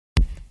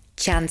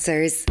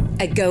Chancers,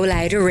 a Go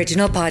Loud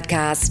original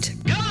podcast.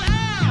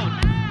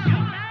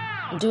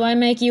 Do I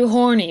make you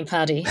horny,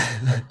 Paddy?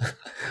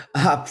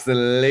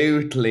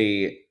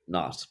 Absolutely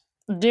not.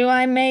 Do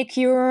I make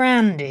you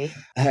randy?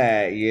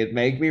 You'd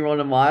make me run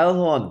a mile,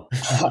 hon.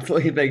 That's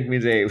what you'd make me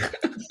do.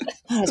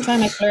 I was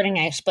trying my flirting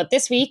out, but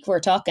this week we're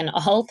talking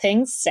all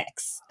things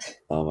sex.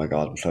 Oh my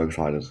God, I'm so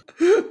excited.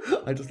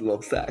 I just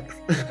love sex.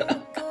 Maybe find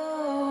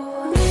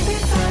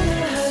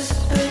a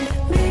husband,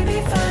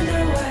 maybe find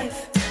a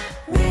wife,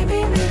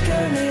 maybe make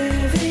a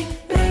living,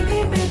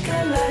 maybe make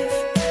a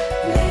life.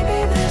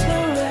 Maybe there's no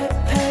right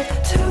path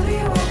to be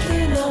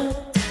walking on.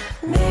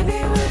 Maybe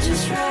we're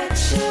just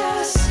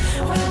righteous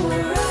when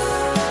we're wrong.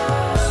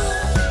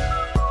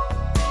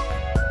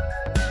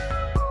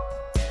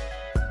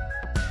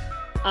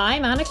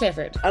 I'm Anna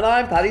Clifford, And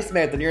I'm Paddy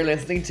Smith, and you're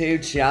listening to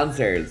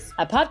Chancers.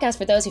 a podcast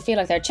for those who feel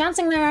like they're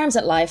chancing their arms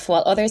at life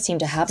while others seem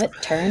to have it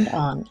turned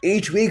on.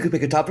 Each week we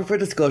pick a topic for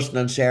discussion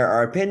and share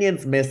our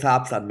opinions,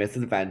 mishaps and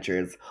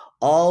misadventures,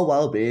 all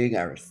while being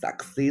our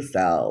sexy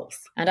selves.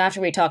 And after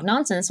we talk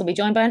nonsense, we'll be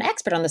joined by an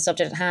expert on the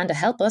subject at hand to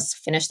help us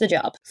finish the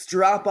job.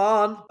 Strap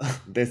on.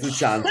 This is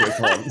Chancers,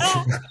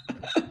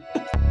 hon.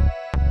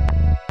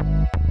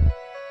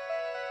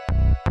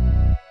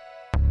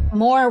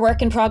 More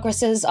work in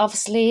progresses,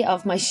 obviously,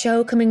 of my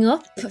show coming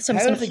up. So I'm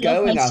How's just gonna it plug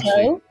going, my actually?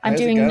 show. I'm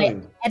How's it doing my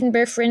going?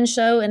 Edinburgh Fringe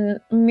show in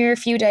a mere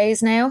few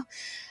days now.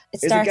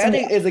 It starts on the-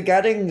 Is it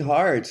getting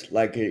hard?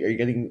 Like,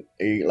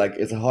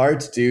 is it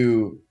hard to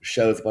do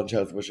shows upon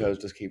shows upon shows?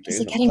 Just keep doing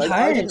Is it them? getting Like,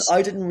 hard?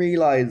 I didn't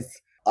realize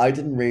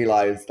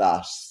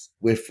that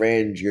with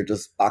Fringe you're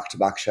just back to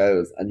back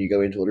shows and you go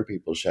into other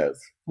people's shows.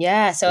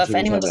 Yeah, so That's if what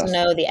anyone you're talking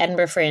doesn't know, the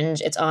Edinburgh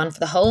Fringe, it's on for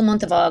the whole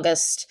month of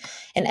August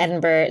in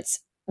Edinburgh,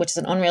 which is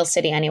an unreal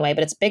city anyway,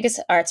 but it's the biggest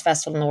arts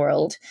festival in the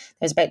world.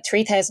 There's about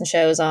 3,000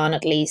 shows on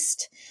at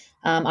least.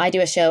 I do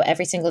a show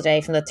every single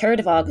day from the 3rd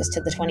of August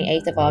to the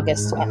 28th of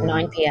August at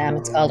 9 p.m.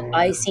 It's called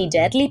I See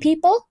Deadly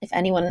People. If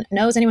anyone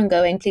knows anyone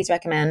going, please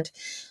recommend.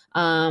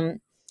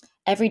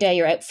 Every day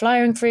you're out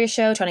flyering for your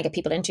show, trying to get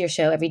people into your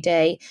show every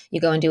day.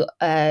 You go and do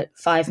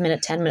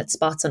 5-minute, 10-minute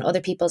spots on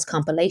other people's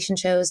compilation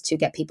shows to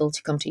get people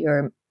to come to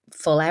your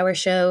full hour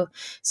show.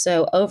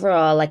 So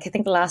overall, like I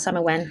think the last time I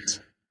went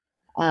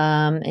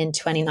in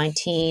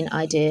 2019,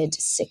 I did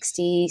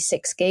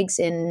 66 gigs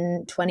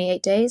in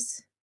 28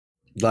 days.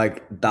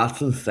 Like, that's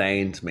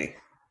insane to me.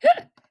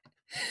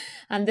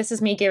 And this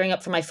is me gearing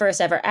up for my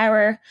first ever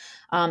hour.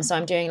 So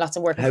I'm doing lots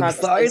of work in How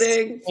progress.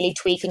 exciting. Really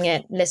tweaking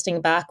it,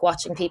 listening back,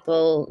 watching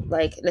people,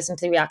 like listening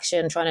to the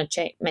reaction, trying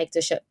to make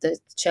the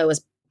show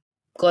as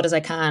good as I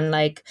can.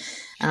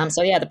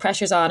 So yeah, the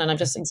pressure's on and I'm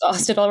just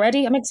exhausted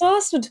already. I'm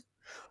exhausted.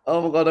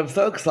 Oh my God, I'm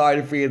so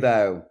excited for you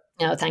though.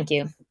 No, thank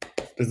you.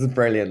 This is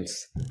brilliant.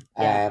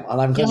 Yeah.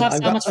 And I'm You'll gonna,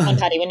 have so much fun,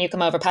 Paddy, when you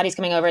come over. Paddy's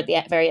coming over at the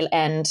very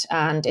end,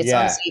 and it's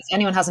honestly, if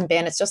anyone hasn't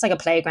been, it's just like a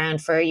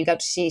playground for you. Go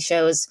to see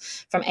shows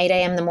from 8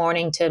 a.m. in the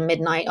morning to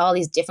midnight. All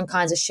these different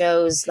kinds of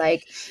shows,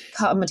 like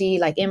comedy,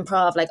 like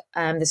improv, like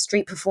the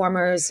street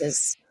performers,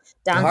 is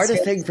The dance.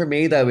 hardest thing for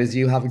me though is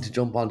you having to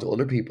jump onto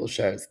other people's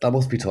shows. That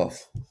must be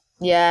tough.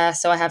 Yeah,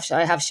 so I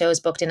have shows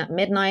booked in at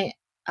midnight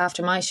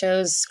after my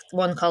shows.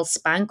 One called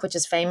Spank, which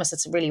is famous.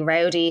 It's really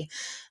rowdy.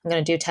 I'm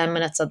going to do 10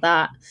 minutes of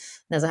that.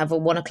 There's I have a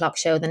 1 o'clock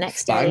show the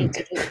next Spank.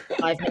 day. To do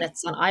 5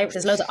 minutes on Irish.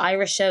 There's loads of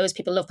Irish shows.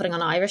 People love putting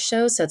on Irish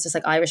shows, so it's just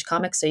like Irish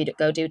comics. So you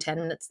go do 10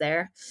 minutes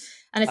there,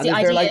 and it's And the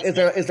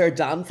idea. is there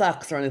dance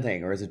acts or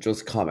anything, or is it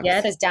just comics? Yeah,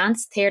 there's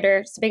dance, theatre.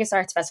 It's the biggest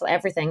arts festival.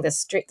 Everything.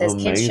 There's kids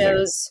Amazing.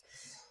 shows,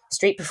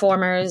 street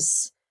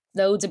performers,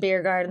 loads of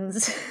beer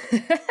gardens.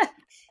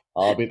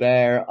 I'll be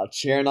there. I'll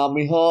cheering on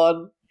me,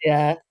 hon.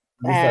 Yeah.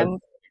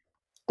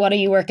 What are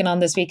you working on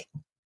this week?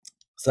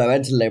 So I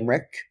went to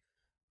Limerick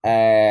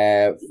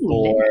for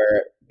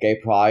Gay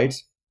Pride,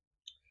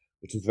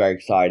 which was very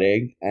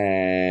exciting.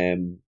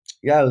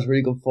 Yeah, it was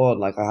really good fun.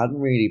 Like, I hadn't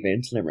really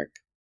been to Limerick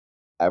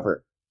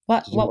ever.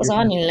 What was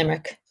on in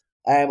Limerick?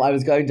 I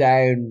was going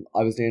down.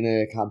 I was doing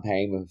a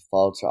campaign with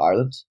Fall to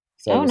Ireland,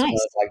 so Oh, it was nice. kind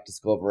of like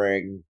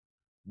discovering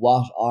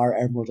what our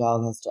Emerald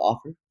Isle has to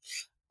offer.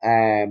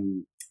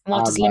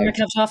 What does and, Limerick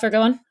have to offer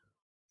going?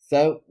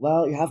 So,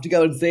 well, you have to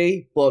go and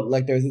see, but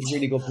like there's this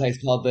really good place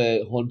called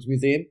the Hunt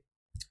Museum,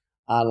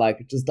 and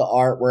like just the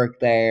artwork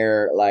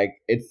there, like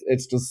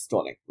it's just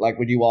stunning. Like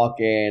when you walk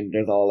in,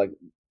 there's all like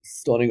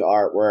stunning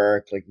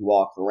artwork. Like you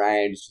walk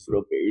around, it's just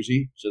real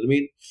bougie. Do you know what I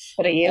mean?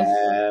 What are you?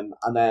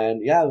 And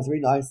then yeah, it was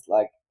really nice.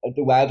 Like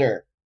the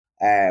weather,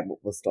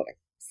 was stunning.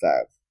 So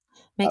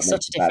Makes that such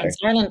makes a it better. difference.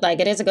 Ireland, like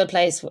it is a good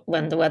place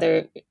when the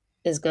weather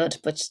is good,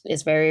 but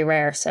it's very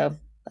rare. So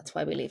that's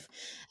why we leave.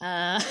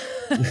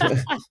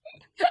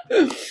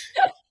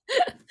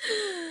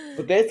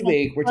 But this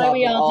week we're Why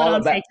we talking all put all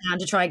on about fake tan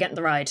to try getting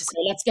the ride. So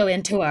let's go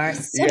into our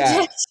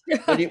Yeah.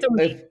 subject. When you- of the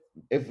week.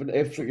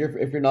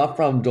 if you're not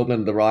from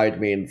Dublin, the ride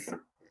means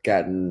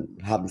having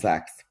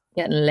sex,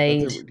 Getting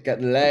laid,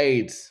 getting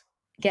laid.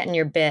 getting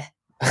your bit.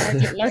 How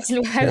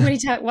many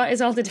times? What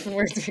is all the different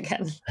words for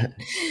getting?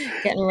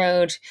 Getting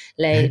road,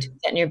 laid,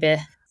 getting your bit.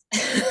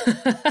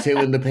 2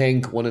 in the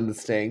pink, 1 in the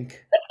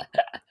stink.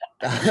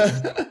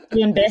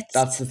 Doing bits.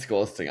 That's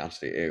disgusting,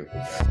 actually. Ew.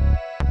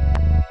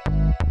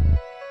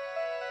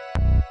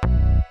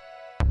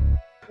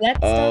 Let's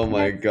Oh talk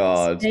my about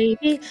God. sex,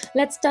 baby.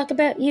 Let's talk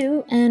about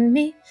you and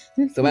me.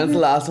 So when's the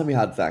last time you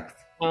had sex?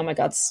 Oh my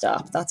God,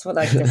 stop. That's what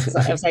I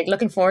was like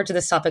looking forward to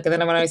this topic. And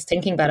then when I was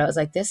thinking about it, I was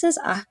like, this is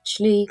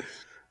actually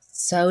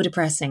so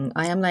depressing.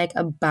 I am like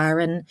a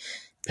barren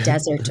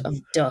desert of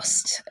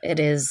dust. It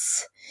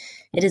is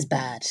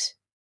bad.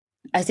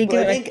 I think,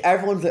 But I think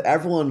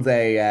everyone's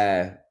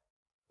a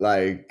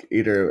like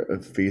either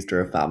a feast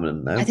or a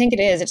famine now. I think it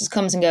is. It just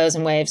comes and goes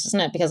in waves,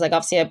 doesn't it? Because like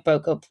obviously I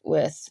broke up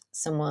with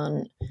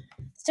someone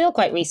still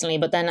quite recently,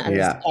 but then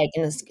when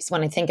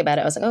I think about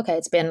it, I was like, okay,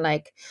 it's been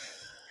like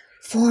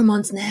 4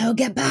 months now.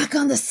 Get back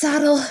on the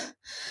saddle.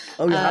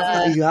 Oh,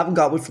 you haven't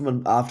got with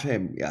someone after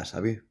him yet,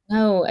 have you?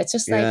 No, it's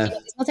just like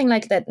it's nothing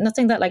like that.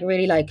 Nothing that like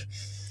really like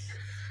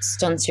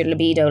stunts your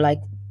libido, like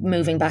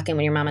moving back in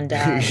with your mum and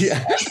dad.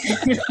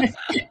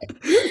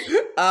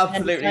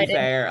 Absolutely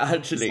fair,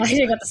 actually.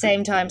 Deciding at the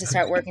same time to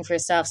start working for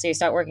yourself, so you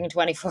start working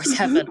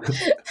 24/7.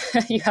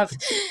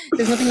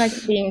 There's nothing like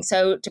being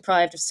so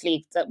deprived of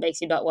sleep that makes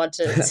you not want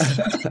to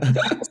sleep.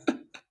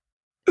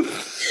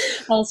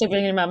 Also being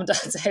in your mum and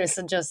dad's house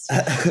and just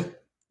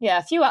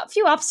a few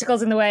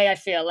obstacles in the way, I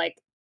feel like.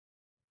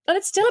 But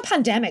it's still a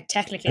pandemic,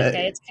 technically,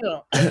 okay? It's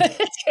cool.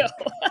 It's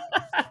cool.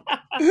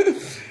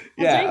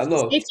 Yeah, I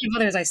know. Safety of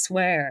others, I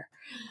swear.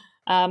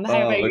 How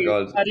about you,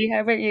 God. Paddy?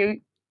 How about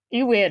you?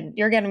 You win.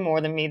 You're getting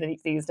more than me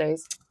these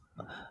days.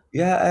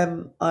 Yeah,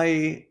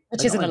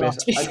 Which isn't a lot.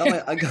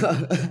 I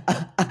got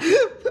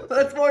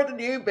that's more than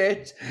you,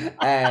 bitch.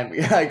 I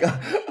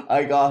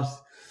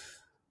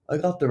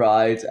got the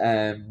ride.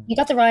 You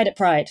got the ride at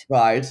Pride.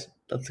 Ride,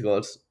 that's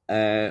good.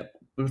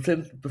 But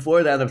since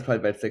before then, I've tried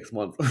about 6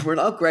 months. We're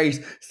not great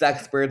sex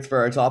experts for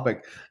our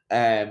topic.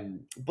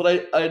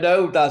 But I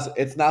know that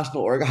it's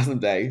National Orgasm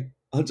Day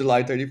on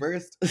July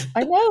 31st.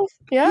 I know,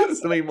 yeah.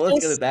 So we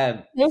must get it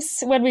then.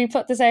 Yes, when we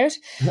put this out.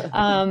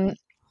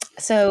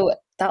 So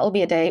that will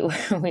be a day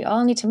where we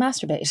all need to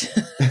masturbate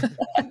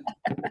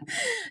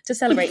to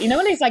celebrate. You know,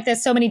 when it's like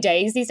there's so many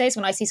days these days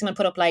when I see someone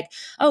put up like,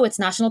 oh, it's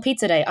National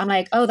Pizza Day. I'm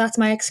like, oh, that's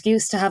my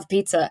excuse to have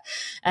pizza.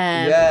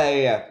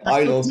 Yeah.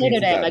 I love pizza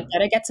day. I'm like,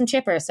 gotta get some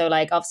chipper. So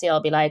like, obviously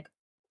I'll be like,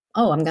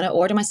 oh, I'm going to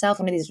order myself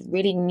one of these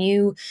really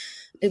new,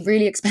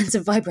 really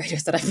expensive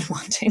vibrators that I've been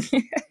wanting.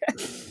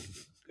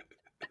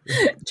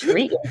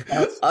 Treat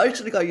yourself. I'll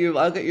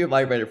get you a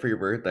vibrator for your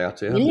birthday,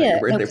 actually. Yeah, your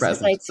birthday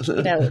present. Like,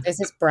 there's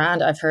this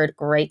brand I've heard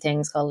great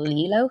things called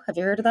Lilo. Have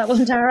you heard of that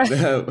one, Tara?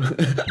 No.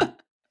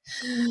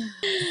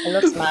 It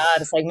looks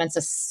mad. It's like meant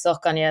to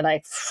suck on you,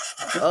 like.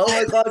 Oh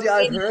my God! Yeah,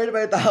 I've heard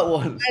about that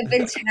one. I've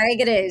been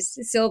targeted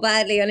so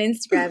badly on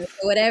Instagram.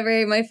 So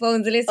whatever my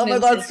phone's listening. Oh my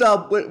God!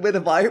 Stop with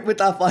that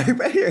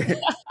vibrator.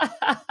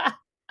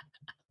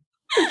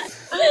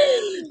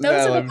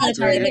 Those are the kind of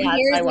targeted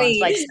ads I want,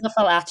 like stuff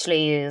I'll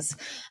actually use.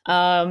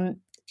 So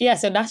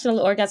National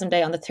Orgasm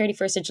Day on the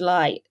 31st of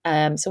July.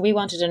 So we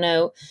wanted to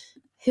know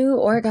who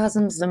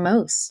orgasms the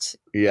most.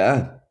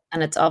 Yeah.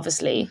 And it's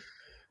obviously...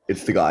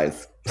 It's the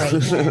guys.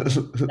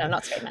 No,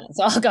 not straight men. It's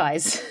all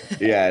guys.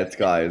 Yeah, it's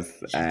guys.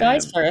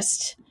 Guys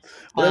first.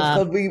 But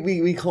it's because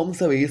we come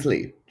so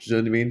easily. Do you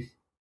know what I mean?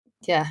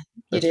 Yeah,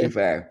 you do. To be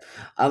fair.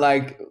 And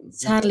like...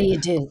 Sadly, you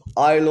do.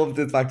 I love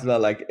the fact that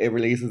like it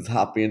releases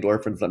happy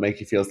endorphins that make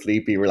you feel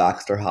sleepy,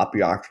 relaxed, or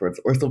happy afterwards.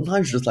 Or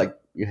sometimes just like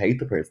you hate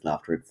the person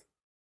afterwards.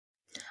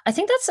 I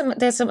think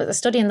there's a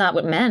study in that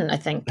with men, I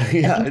think.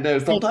 Yeah, I know.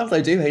 Sometimes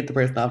I do hate the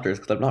person afterwards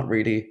because I'm not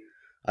really...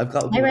 I've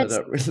got. I don't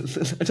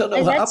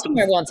know what happened.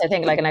 Somewhere once, I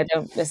think, like, and I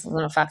don't. This is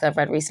not a fact I've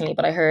read recently,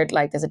 but I heard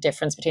like there's a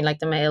difference between like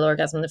the male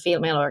orgasm and the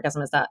female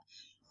orgasm. Is that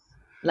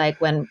like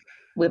when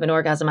we have an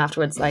orgasm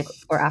afterwards, like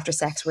or after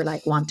sex, we're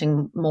like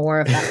wanting more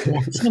of that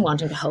connection and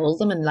wanting to hold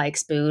them and like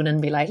spoon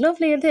and be like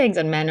lovely and things,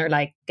 and men are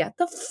like, get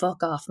the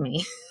fuck off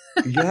me.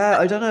 Yeah,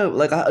 I don't know.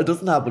 Like it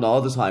doesn't happen all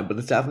the time, but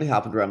it's definitely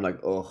happened where I'm like,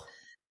 oh,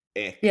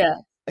 ick. Yeah,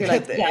 I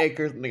get the ick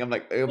or something. I'm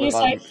like, oh my God.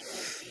 Like,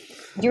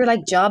 you're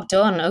like, job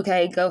done.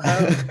 Okay, go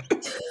home.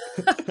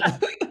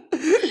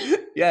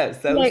 Yeah,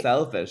 so like,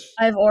 selfish.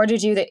 I've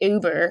ordered you the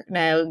Uber.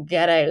 Now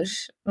get out.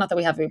 Not that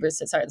we have Ubers.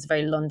 Sorry, it's a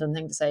very London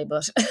thing to say,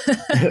 but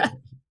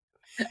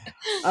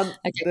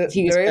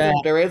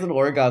there is an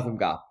orgasm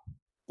gap.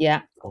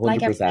 Yeah, 100%.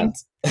 Like everything.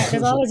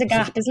 There's always a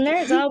gap, isn't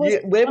there? It's always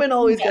women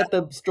always get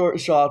the short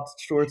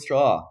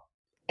straw.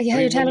 Yeah,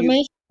 you're telling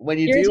me. When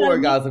you do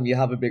orgasm, you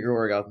have a bigger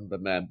orgasm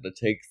than men, but it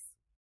takes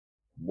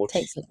more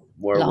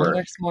longer, work.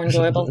 it's more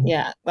enjoyable.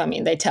 Yeah, I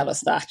mean, they tell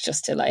us that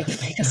just to like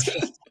make us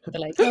feel. They're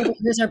like, oh,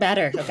 yours are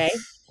better, okay?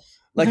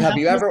 Like, have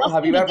you ever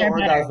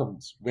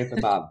orgasmed with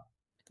a man?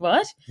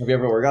 What? Have you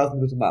ever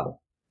orgasmed with a man?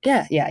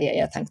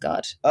 Yeah. Thank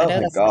God. Oh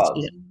my God.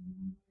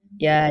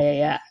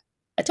 Yeah.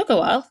 It took a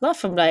while. Not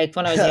from like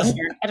when I was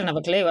younger. I don't have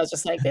a clue. I was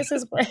just like, this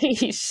is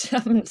great.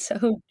 I'm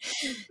so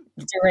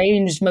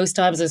deranged most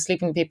times I was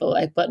sleeping with people.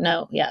 Like, but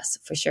no, yes,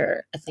 for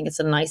sure. I think it's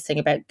a nice thing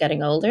about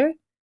getting older.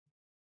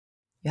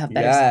 You have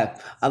better. Yeah,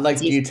 and like,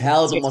 do you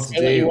tell them what to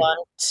do? What you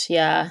want.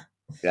 Yeah.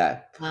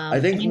 Yeah. I I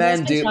think mean, men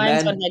there's been do.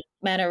 times when Men. like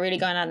men are really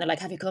going on. They're like,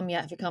 "Have you come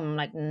yet? Have you come?" I'm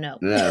like, "No."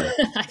 No.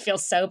 I feel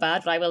so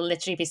bad, but I will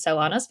literally be so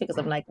honest because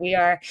I'm like, we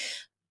are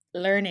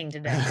learning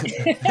today.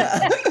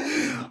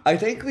 I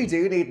think we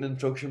do need an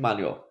instruction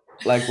manual.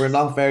 Like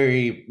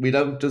we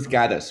don't just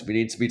get it. We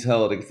need to be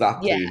told Yeah,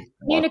 exactly what to do.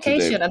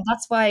 communication, and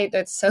that's why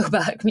it's so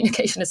bad.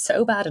 Communication is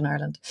so bad in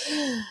Ireland.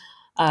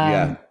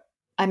 Yeah.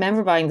 I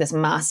remember buying this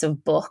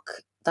massive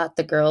book that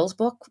the girls'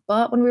 book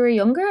bought when we were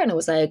younger, and it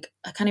was like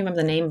I can't even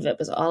remember the name of it. It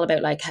was all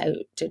about like how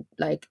to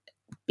like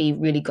be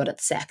really good at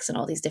sex and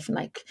all these different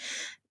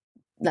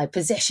like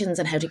positions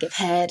and how to give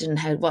head and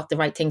how what the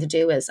right thing to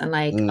do is. And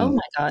like, oh Mm.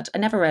 my god, I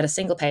never read a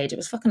single page. It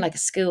was fucking like a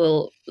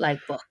school like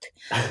book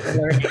for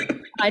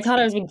learning. I thought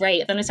it was been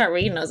great. Then I started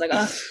reading. I was like,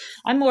 oh,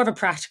 I'm more of a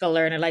practical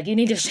learner. Like, you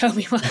need to show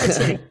me what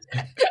to do.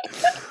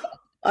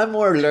 I'm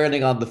more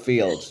learning on the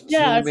field. Do you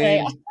know Yeah, what I I'd say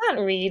mean? I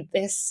can't read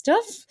this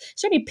stuff.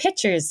 Show me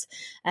pictures.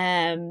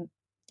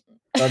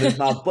 That is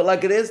not, but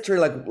like it is true.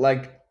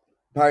 Like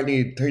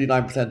apparently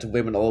 39% of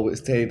women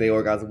always say they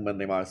orgasm when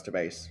they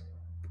masturbate,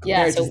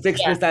 Yeah, compared to so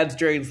yeah, 6%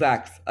 during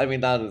sex. I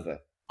mean, that is it.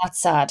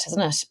 that's sad,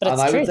 isn't it? But And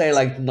it's I true. would say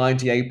like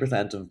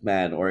 98% of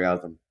men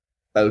orgasm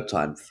both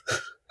times.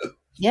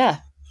 Yeah,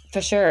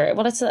 for sure.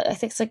 Well, I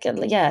think it's like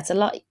yeah, it's a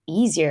lot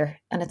easier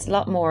and it's a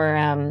lot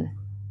more.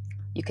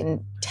 You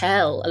can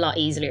tell a lot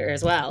easier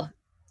as well.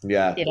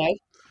 Yeah. You know,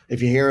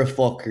 If you hear a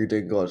fuck, you're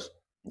doing good.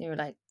 you're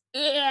like,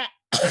 yeah.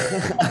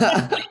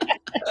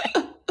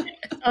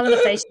 All of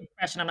the facial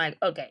expression. I'm like,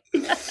 okay.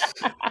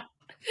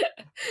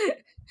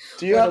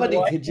 Do you Or have the any?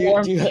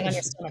 warm Do you, feeling on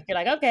your stomach. You're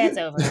like, okay, it's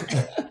over.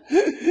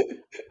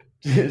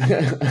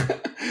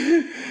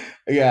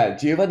 yeah.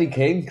 Do you have any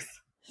kinks?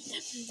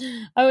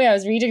 Oh yeah, I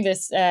was reading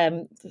this.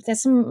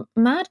 There's some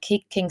mad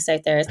kinks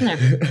out there, isn't there?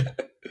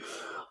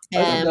 I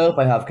don't know if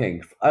I have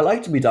kinks. I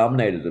like to be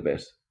dominated a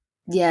bit.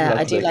 Yeah, I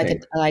That's a do bit like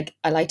kink. it.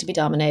 I like to be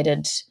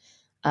dominated.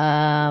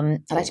 I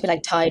like to be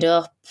like tied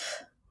up.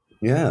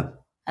 Yeah.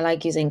 I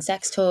like using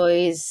sex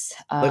toys.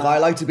 Like I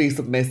like to be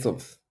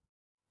submissive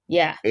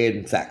Yeah,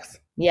 in sex.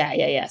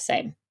 yeah.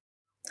 Same.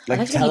 I Like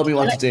like to tell be, me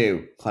what to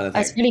do, kind of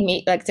it's thing. really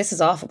me. Like this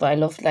is awful, but I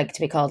love like to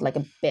be called like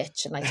a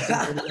bitch and like to be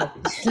really,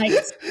 like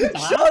it's so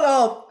bad. Shut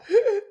up! Shut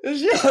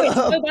It's so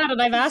up! bad,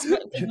 and I've asked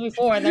people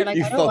before, and they're like,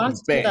 You "I don't want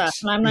fucking to do that,"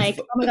 bitch. and I'm like,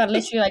 "Oh my god,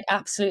 literally, like,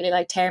 absolutely,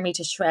 like, tear me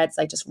to shreds,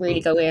 like, just really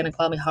go in and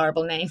call me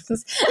horrible names,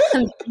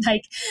 and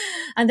like,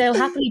 and they'll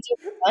happily do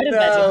it out of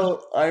bed,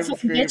 No, I'm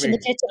fucking bitch in screaming.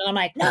 the kitchen," and I'm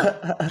like,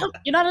 "No,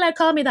 you're not allowed to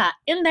call me that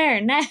in there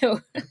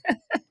now."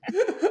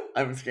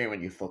 I'm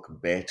screaming, you fucking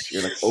bitch.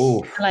 You're like,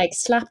 oh, Like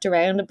slapped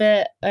around a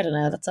bit. I don't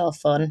know. That's all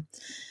fun,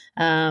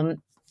 but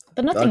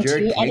nothing God, you're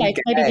too. I like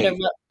maybe a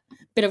kinky.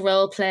 bit of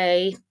role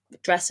play,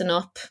 dressing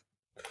up.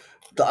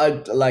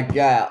 I'm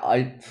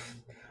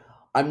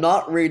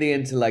not really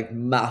into like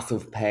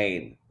massive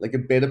pain, like a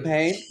bit of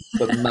pain,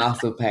 but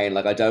massive pain.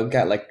 Like I don't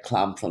get like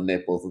clamps on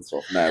nipples and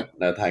stuff. No,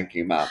 no, thank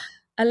you, ma'am.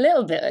 A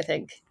little bit, I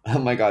think. Oh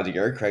my God,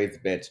 you're a crazy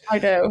bitch. I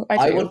know. I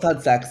I do. once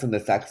had sex in the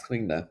sex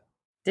swing though.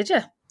 Did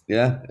you?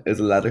 Yeah, it was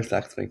a leather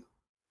sex swing.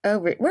 Oh,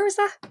 where was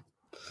that?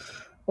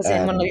 Was it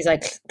in one of these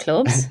like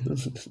clubs?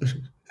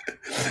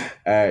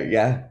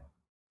 Yeah.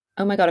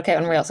 Oh my god! Okay,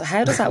 unreal. So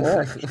how does that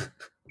work?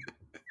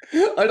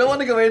 I don't want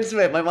to go into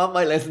it. My mom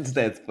might listen to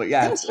this, but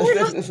yeah. You're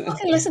not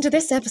fucking listen to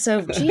this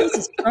episode.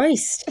 Jesus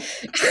Christ!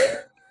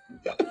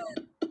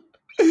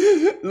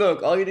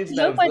 Look, all you need to I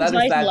know hope by the is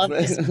leather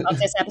title sex. of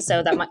this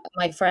episode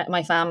that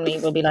my family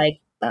will be like,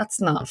 "That's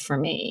not for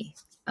me."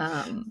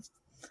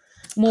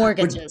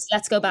 Mortgages.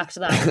 Let's go back to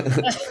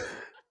that.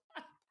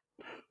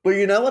 But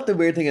you know what the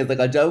weird thing is? Like,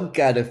 I don't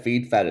get a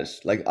feet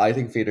fetish. Like, I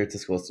think feet are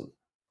disgusting.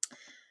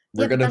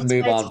 We're Yeah, but gonna that's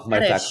move why on it's from my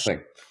fetish. sex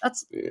thing.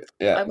 That's.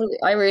 Yeah.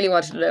 I really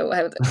wanted to know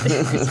how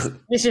to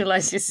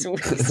visualize you swinging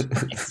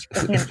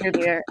through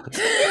the air.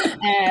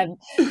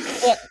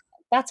 But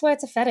that's why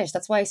it's a fetish.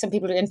 That's why some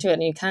people are into it,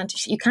 and you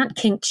can't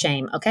kink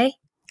shame. Okay.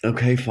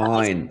 Okay,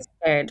 fine.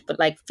 Scared, but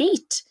like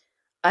feet,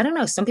 I don't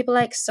know. Some people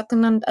like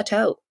sucking on a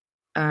toe,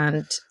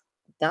 and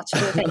that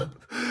should be a thing.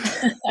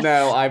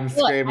 No, I'm But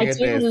screaming I at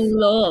do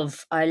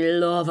this. I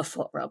love a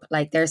foot rub.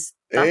 Like there's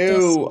that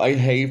Ew, I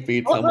hate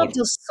feet so foot rub much.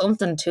 does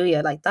something to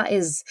you. Like that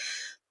is,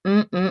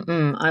 I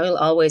will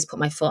always put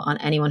my foot on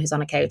anyone who's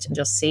on a couch and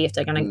just see if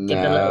they're gonna give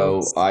it a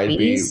little No, I'd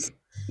be squeeze.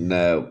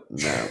 no.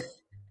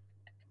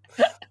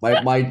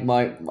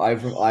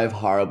 I have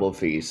horrible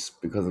feet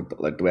because of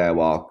like the way I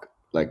walk.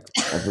 Like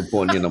I have a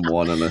bunion on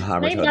one and a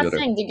hammer Maybe toe on that's the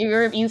the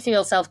other. thing. You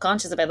feel self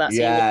conscious about that.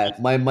 So Yeah,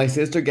 my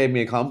sister gave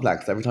me a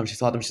complex every time she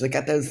saw them. She's like,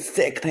 "Get those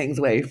sick things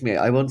away from me."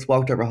 I once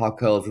walked over hot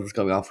coals. This is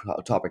going off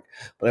topic,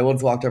 but I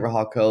once walked over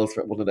hot coals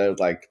for one of those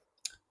like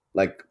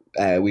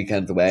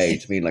weekends away.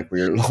 To mean like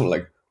where you're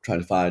like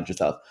trying to find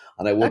yourself,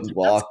 and I wouldn't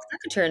walk, that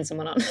could turn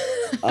someone on.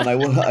 and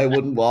I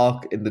wouldn't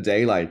walk in the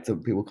daylight, so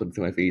people couldn't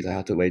see my feet. I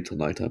had to wait till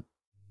nighttime.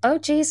 Oh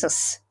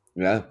Jesus!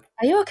 Yeah,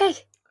 Are you okay?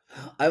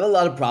 I have a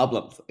lot of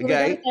problems. Will we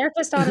get Okay, a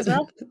therapist on as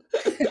well?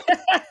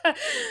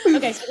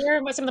 Okay, so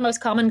here are some of the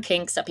most common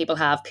kinks that people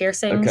have.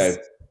 Piercings Okay.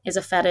 is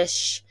a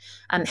fetish.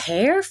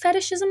 Hair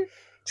fetishism?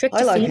 Trick I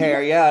to like female?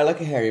 hair. Yeah, I like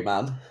a hairy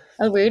man.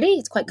 Oh, really?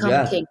 It's quite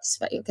common Yeah. kinks.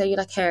 But you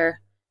like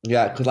hair.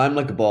 Yeah, because I'm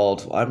like a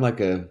bald. I'm like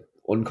a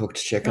uncooked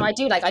No, chicken. I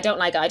do like. I don't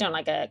like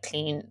a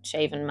clean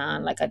shaven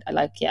man. Like I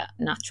like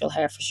natural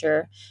hair for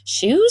sure.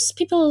 Shoes.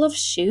 People love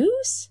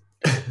shoes.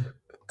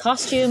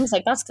 Costumes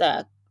like that's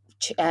the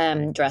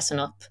dressing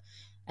up.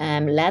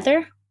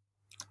 Leather.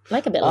 I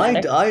like a bit of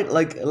leather. I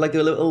like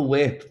a little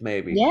whip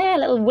maybe. Yeah, a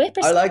little whip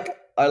or something.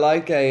 I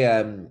like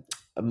a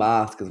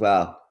mask as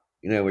well.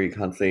 You know, where you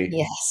can't see.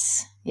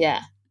 Yes.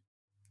 Yeah.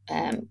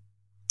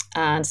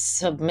 And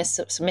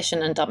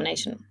submission and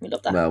domination. We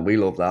love that. No, we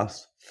love that.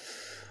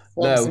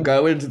 Loves No, and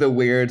go into the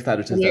weird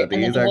fetishes. weird- and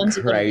then These the are ones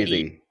you're gonna be-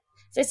 crazy.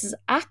 This is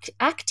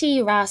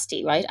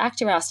actirasti, right?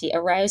 Actirasti,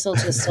 arousal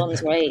to the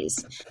sun's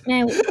rays.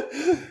 Now,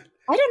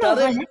 I don't know if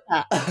I have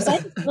that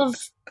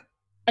because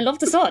I love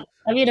the sun.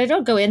 I mean, I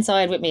don't go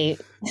inside with me.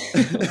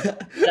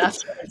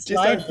 After it's Just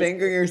start live.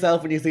 fingering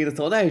yourself when you see the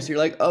sun out. You're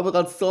like, oh my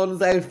god,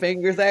 sun's out,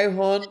 fingers out,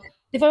 hun.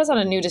 If I was on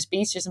a nudist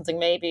beach or something,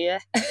 maybe, yeah.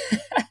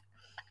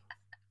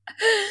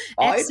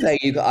 I'd say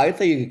you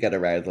could get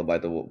arousal by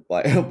wood.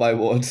 Well,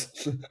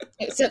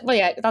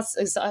 yeah,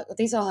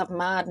 these all have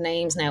mad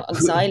names now.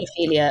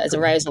 Xylophilia is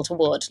arousal to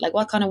wood. Like,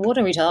 what kind of wood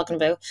are we talking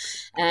about?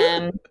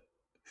 I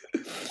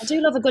do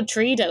love a good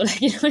tree, though.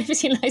 Like, you know, if you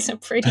see a nice and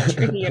pretty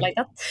tree, you're like,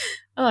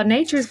 oh,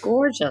 nature's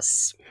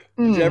gorgeous.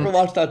 Did you ever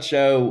watch that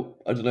show?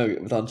 I don't know,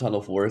 it was on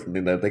Channel 4 or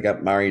something, that they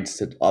get married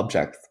to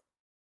objects.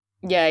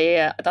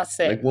 Yeah, that's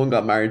it. Like one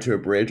got married to a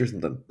bridge or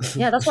something.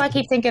 Yeah, that's why I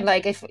keep thinking,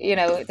 like, if, you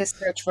know, this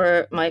search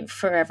for my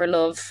forever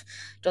love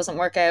doesn't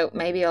work out,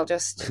 maybe I'll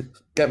just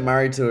Get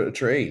married to a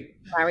tree.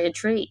 marry a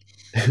tree.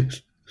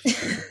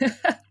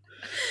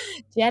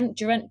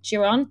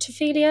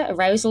 Gerontophilia,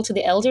 arousal to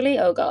the elderly.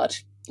 Oh, God.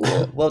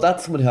 Well,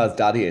 that's someone who has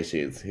daddy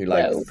issues, who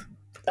likes... No,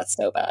 that's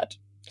so bad.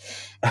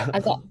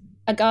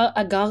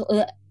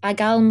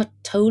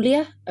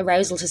 Agalmatolia,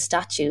 arousal to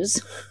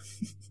statues.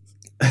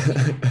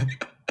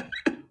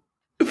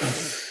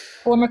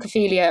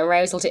 Formicophilia,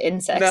 arousal to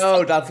insects.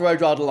 No, that's where I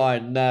draw the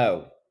line.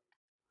 No.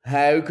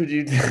 How could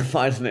you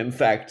find an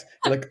insect?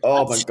 You're like,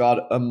 oh my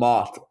god, a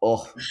moth.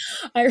 Oh,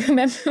 I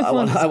remember I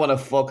want to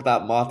fuck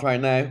that moth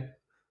right now.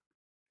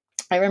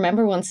 I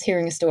remember once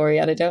hearing a story,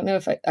 and I don't know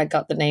if I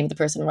got the name of the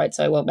person right,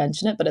 so I won't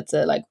mention it, but it's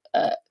a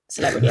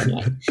celebrity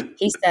anyway.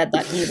 He said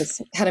that he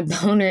had a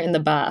boner in the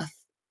bath,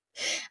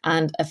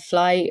 and a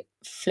fly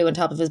flew on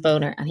top of his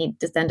boner, and he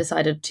then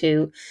decided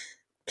to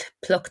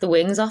pluck the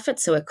wings off it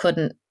so it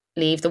couldn't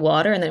leave the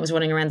water, and then it was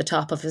running around the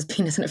top of his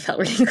penis, and it felt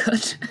really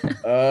good.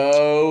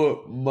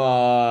 Oh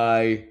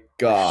my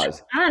god.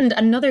 And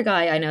another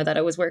guy I know that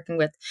I was working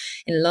with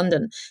in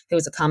London, who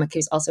was a comic,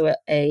 who's also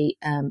a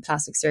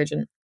plastic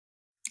surgeon,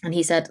 and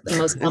he said the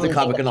most common He's a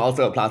comic thing and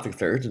also a plastic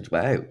surgeon.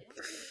 Wow.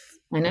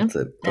 I know. That's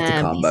a He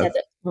combo. said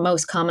the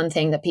most common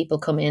thing that people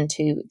come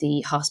into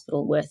the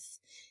hospital with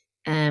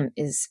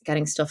is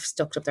getting stuff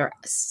stuck up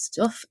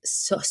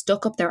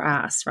their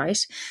ass, right?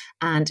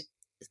 And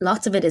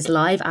lots of it is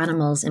live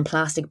animals in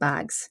plastic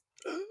bags.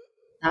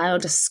 How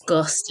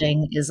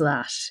disgusting is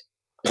that?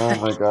 Oh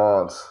my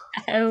god.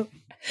 How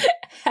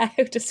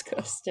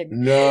disgusting.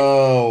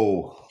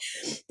 No.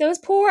 Those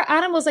poor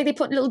animals, like they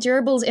put little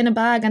gerbils in a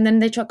bag and then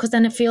they try, because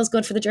then it feels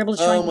good for the gerbil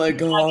to try Oh and my get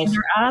the bag in god.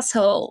 their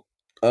asshole.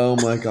 Oh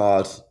my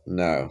god.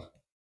 No.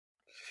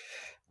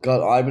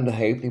 God, I'm in the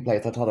halfpenny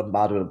place. I thought I'm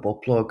bad with a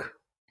butt plug.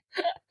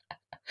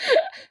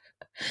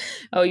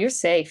 Oh, you're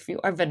safe. You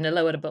are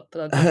vanilla with a butt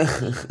plug.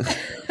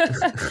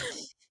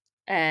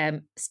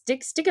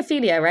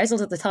 Sticophilia,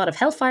 arousal at the thought of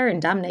hellfire and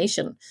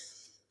damnation.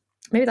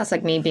 Maybe that's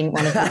like me being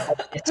one of them.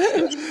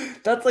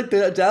 That's like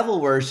the devil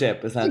worship,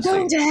 You're essentially.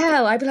 going to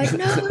hell. I'd be like,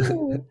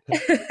 no.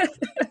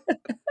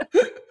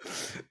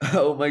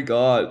 Oh my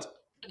god.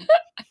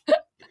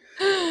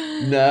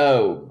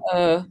 No.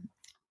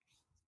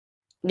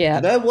 Yeah.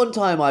 You know, one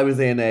time I was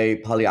in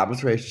a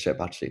polyamorous relationship,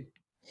 actually.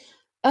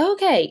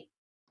 Okay.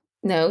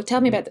 No, tell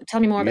me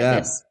more about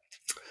this.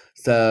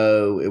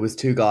 So it was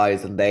two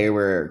guys and they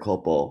were a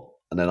couple,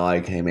 and then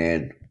I came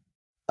in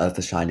as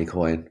the shiny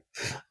coin.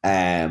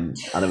 And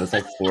it was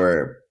like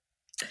for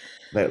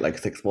about like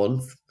 6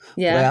 months.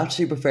 Yeah. But I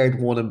actually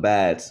preferred one in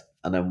bed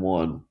and then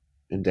one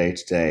in day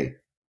to day.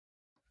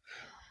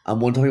 And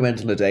one time we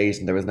went on a date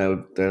and there was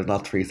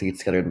not 3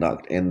 seats together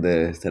in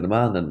the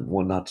cinema, and then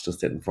one had to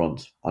just sit in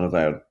front on his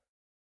own.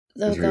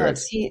 Oh god,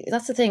 see,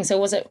 that's the thing. So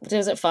was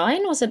it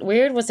fine? Was it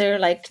weird? Was there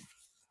like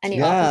any?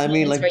 Yeah, I awkward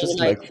mean, moments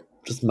like where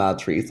just mad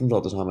threesomes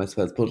all the time, I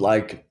suppose. But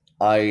like,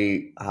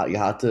 you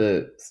had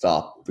to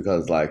stop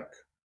because like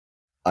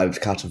I was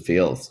catching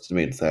feels. Do you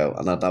know what I mean? So,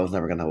 and that was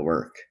never gonna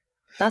work.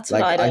 That's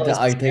Like what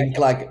I think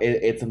like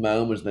it's a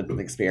moment and it's an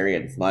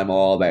experience, and I'm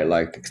all about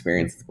like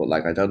experiences, but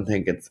like I don't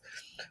think it's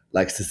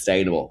like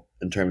sustainable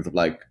in terms of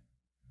like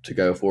to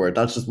go forward.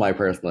 That's just my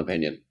personal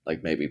opinion.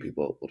 Like maybe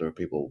other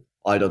people,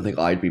 I don't think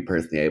I'd be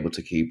personally able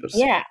to keep it.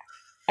 Yeah,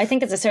 I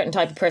think it's a certain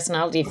type of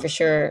personality for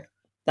sure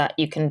that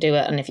you can do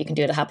it, and if you can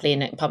do it happily,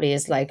 and it probably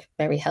is like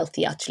very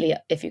healthy actually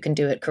if you can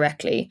do it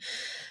correctly.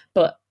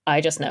 But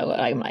I just know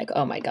I'm like,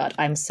 oh my god,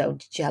 I'm so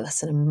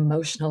jealous and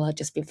emotional. I'd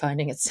just be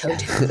finding it so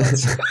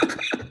difficult.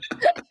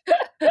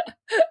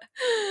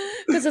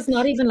 because it's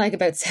not even like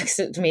about sex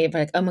to me. But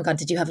like, oh my God,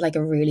 did you have like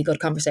a really good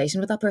conversation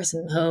with that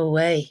person? No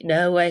way,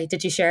 no way.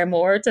 Did you share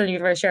more than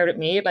you've ever shared with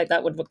me? Like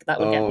that would get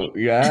me. Oh,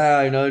 yeah,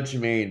 I know what you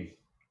mean.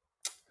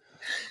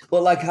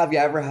 But like, have you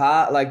ever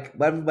had like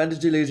when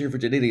did you lose your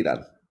virginity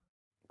then?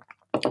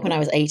 When I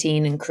was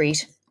 18 in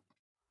Crete.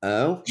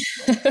 Oh,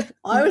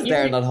 I was You there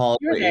were, in that hall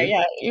you were with there, you.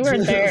 yeah. You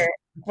weren't there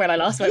when I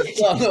lost my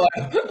Well, virginity.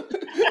 no,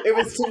 it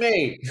was to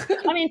me.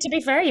 I mean, to be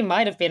fair, you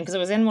might have been because it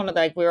was in one of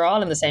the, like we were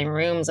all in the same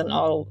rooms and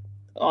all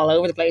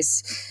over the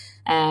place.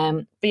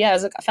 But yeah,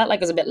 I felt like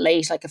it was a bit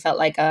late. Like I felt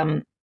like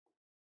Yeah,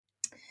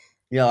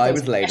 I there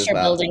was was late as pressure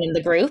well. building in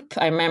the group.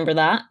 I remember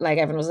that. Like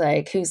everyone was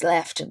like, "Who's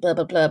left?" Blah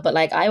blah blah. But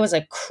like I was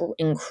a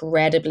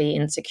incredibly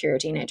insecure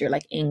teenager,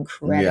 like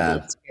incredibly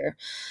Yeah, insecure.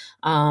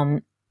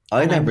 Um,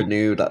 I and I never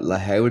knew that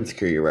like how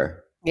insecure you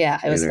were yeah,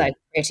 it was either. like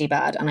pretty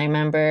bad. And I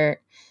remember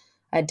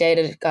I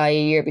dated a guy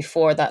a year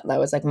before that I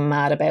was like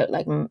mad about,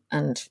 like,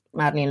 and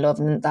madly in love,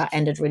 and that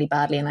ended really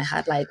badly. And I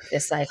had like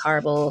this like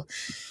horrible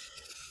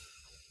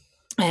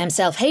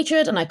self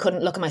hatred, and I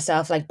couldn't look at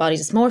myself, like body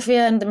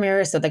dysmorphia in the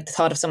mirror. So like the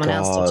thought of someone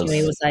else God, touching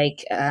me was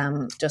like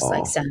just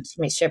like oh, sent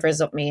me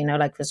shivers up me,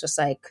 like was just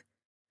like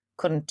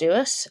couldn't do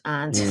it.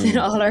 And then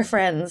mm. all our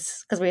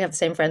friends, because we have the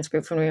same friends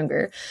group when we were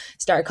younger,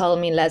 started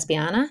calling me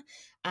lesbiana.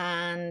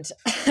 And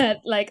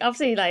like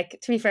obviously, like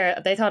to be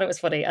fair, they thought it was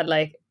funny, and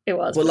like it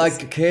was, But but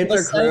like it kids are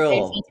was so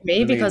painful cruel. to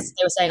me I because mean,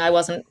 they were saying I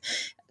wasn't.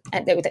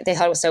 They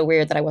thought it was so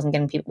weird that I wasn't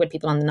getting with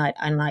people on the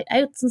night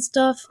outs and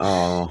stuff.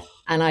 oh,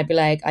 And I'd be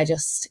like, I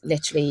just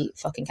literally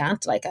fucking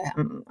can't. Like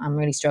I'm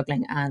really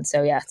struggling. And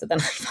so yeah, so then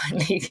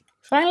I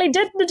finally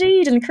did the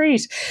deed in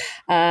Crete.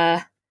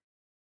 well,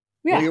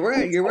 Yeah, and it's you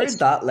great. weren't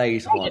that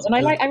late, Great. hon. And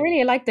Because I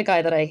really like the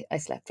guy that I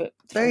slept with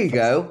there from you first.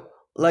 go.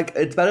 Like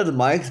it's better than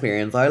my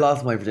experience. I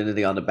lost my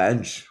virginity on the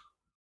bench.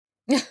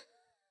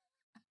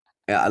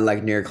 Yeah,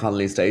 like near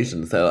Connolly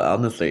station. So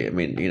honestly, I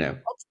mean,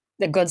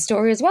 A good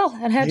story as well.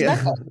 And how did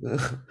that yeah,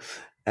 go?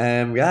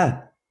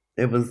 yeah.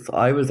 It was.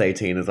 I was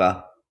 18 as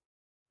well.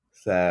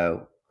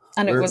 So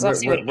And it was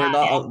obviously with a we're man,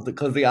 yeah. not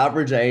because the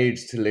average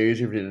age to lose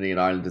your virginity in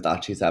Ireland is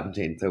actually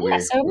 17. So Yeah,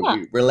 so I'm not.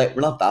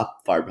 we're not that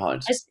far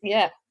behind.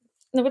 Yeah.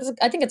 No, but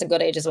I think it's a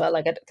good age as well.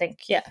 Like I think,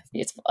 yeah,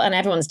 and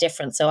everyone's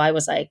different. So I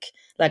was like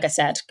I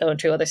said, going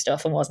through other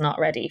stuff and was not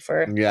ready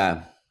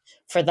Yeah.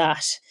 for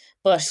that.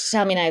 But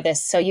tell me now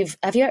this. So you've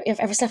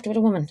ever slept with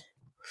a woman?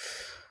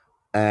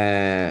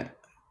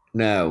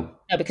 No,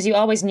 No, because you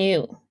always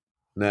knew.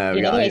 no.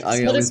 You know Yeah, the way I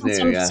there's always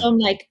knew. Yeah. some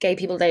like gay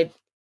people they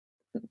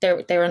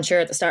were unsure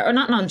at the start, or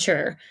not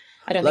unsure.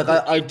 I don't Like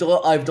think we I've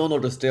done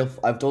other stuff.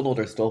 I've done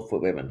other stuff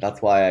with women.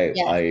 That's why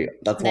yeah.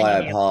 that's And then why you I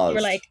knew. You were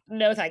paused. like,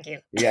 no, thank you.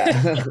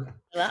 Yeah.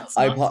 That's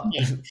not for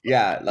me.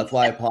 Yeah, that's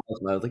why I paused.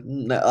 And I was like,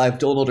 no, I've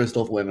done other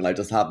stuff with women. I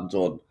just haven't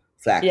done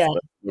sex Yeah,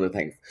 or other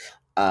things.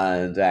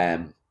 And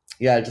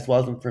yeah, it just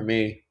wasn't for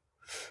me.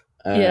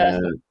 yeah.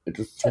 It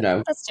just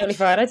That's totally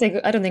fine. I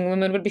don't think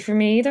women would be for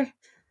me either.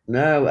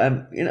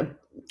 no,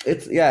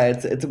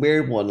 it's a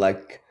weird one.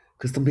 Like,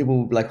 because some people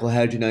will be like, well,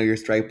 how do you know you're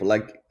straight? But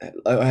like,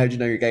 how do you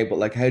know you're gay? But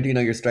like, how do you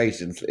know you're straight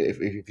if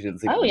you didn't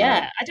sleep Oh with a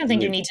man? yeah, I don't I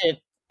think you mean, need to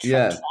try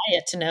yeah,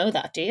 it to know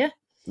that, do you?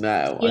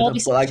 no, You I all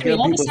don't. But like, should we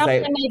all be people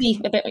say, sampling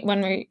maybe a bit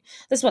when we?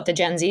 This is what the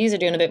Gen Zs are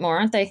doing a bit more,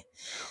 aren't they?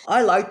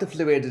 I like the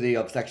fluidity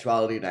of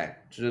sexuality now.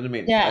 Do you know what I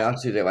mean? I Yeah,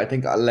 actually do. I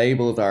think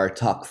labels are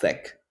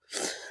toxic.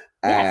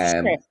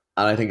 yeah, for sure.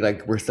 And I think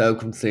like we're so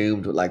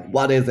consumed with like,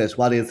 what is it?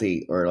 What is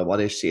he? Or like,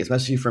 what is she?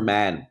 Especially for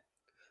men,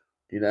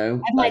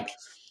 I'm like,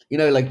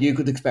 like, like you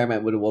could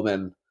experiment with a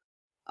woman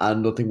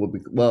and nothing would be,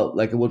 well,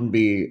 like it wouldn't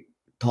be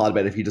thought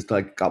about if you just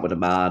like got with a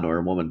man or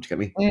a woman. Do you get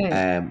me?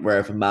 mm, Where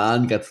if a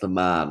man gets the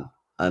man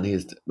and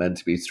he's meant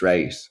to be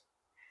straight,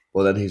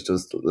 well then he's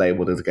just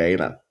labeled as gay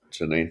then.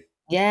 Do you know what I mean?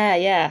 yeah,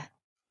 yeah.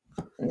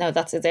 No,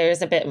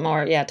 there's a bit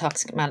more, yeah,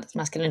 toxic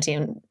masculinity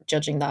and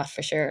judging that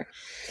for sure.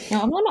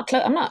 No,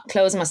 I'm not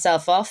closing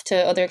myself off to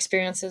other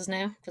experiences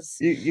now because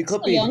You I'm could still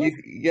be, young. I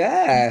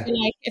yeah. feel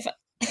like if I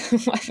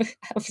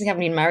obviously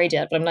haven't been married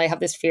yet, but I have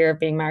this fear of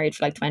being married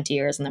for like 20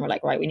 years, and then we're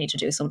like, right, we need to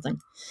do something.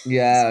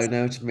 Yeah, I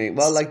know what you mean.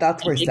 Well, like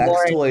It's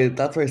boring.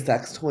 that's where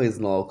sex toys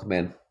and all come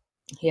in,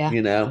 Yeah.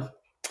 you know?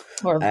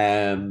 Or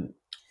Um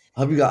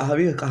have you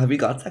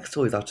got sex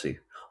toys actually?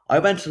 I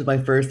went to my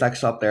first sex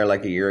shop there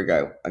like a year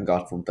ago and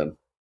got something.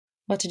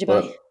 what did you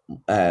buy?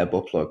 But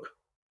butt plug. Do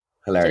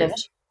you love it?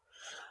 Hilarious.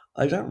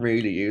 I don't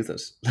really use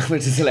it,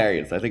 which is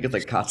hilarious. I think it's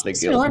like Catholic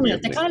It's guilt for normal. They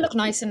using kind of it. look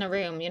nice in a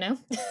room,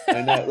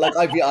 I know,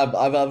 like I've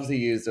obviously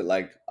used it.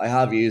 Like I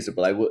have used it,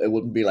 but it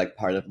wouldn't be like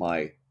part of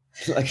my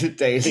like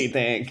daily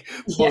thing.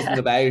 Buzzing Yeah.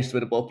 about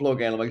with a butt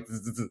plug, and I'm like,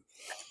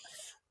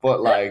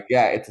 but like,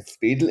 yeah, it's a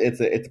speed. It's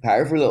a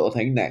powerful little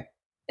thing now.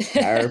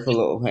 Powerful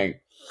little thing.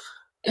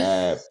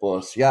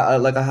 But yeah,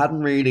 I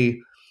hadn't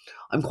really.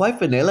 I'm quite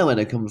vanilla when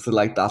it comes to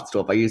like that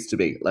stuff. I used to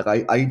be like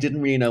I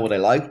didn't really know what I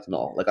liked and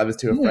all. Like I was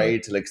too Hmm.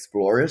 afraid to like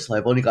explore it.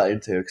 I've only got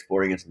into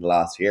exploring it in the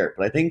last year.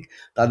 But I think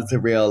that is a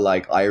real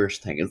like Irish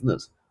thing, isn't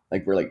it?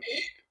 Like we're like,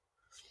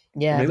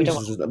 or Yeah, we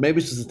don't. maybe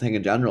it's just a thing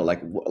in general.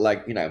 Like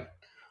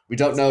we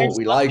don't know They're what just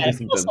we not like about or it.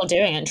 People something. still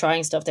doing it and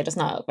trying stuff. They're just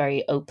not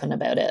very open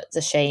about it. It's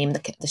a shame,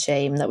 the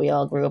shame that we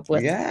all grew up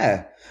with.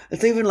 Yeah,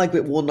 it's even like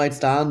with one night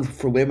stands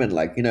for women.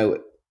 Like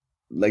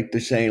like the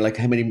shame. Like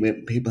how many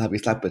people have you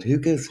slept with? Who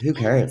cares? Who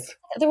cares?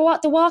 The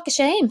walk of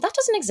shame, that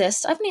doesn't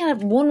exist. I've only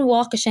had one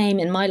walk of shame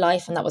in my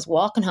life, and that was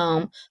walking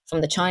home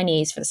from the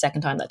Chinese for the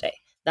second time that day.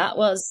 That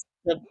was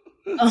the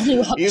only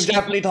walk of You've shame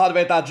definitely thought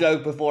about that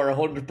joke before,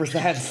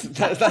 100%.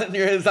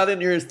 Is that in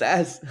your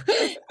set?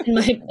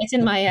 it's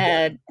in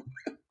my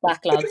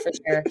backlog for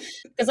sure.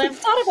 Because I've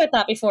thought about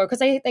that before. Because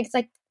it's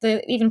like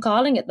even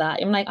calling it that.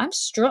 I'm like, I'm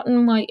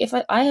strutting if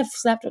I have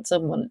slept with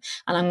someone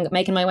and I'm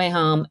making my way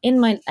home in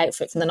my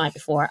outfit from the night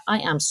before, I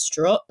am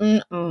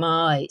strutting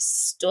my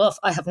stuff.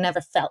 I have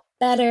never felt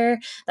better.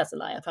 That's a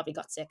lie. I probably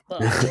got sick,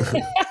 but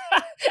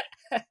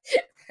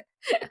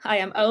I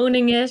am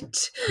owning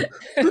it.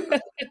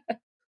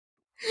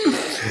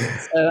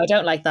 So I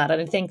don't like that. I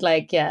don't think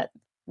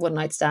one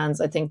night stands.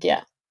 I think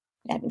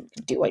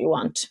do what you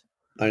want.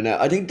 I know.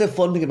 I think the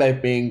fun thing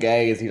about being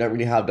gay is you don't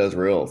really have those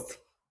rules.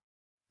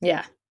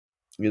 Yeah.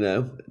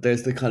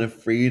 There's the kind of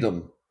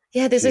freedom.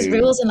 Yeah, there's these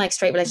rules in like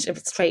straight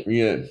relationships, straight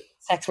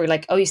sex where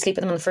like, oh, you sleep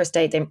with them on the first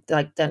date,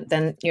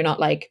 then you're not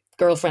like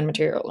girlfriend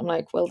material. I'm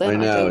like, well, then I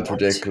know, don't it's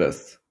want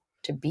ridiculous.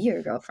 to be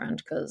your girlfriend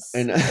because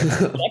I know.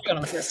 everyone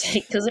on the first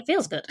date because it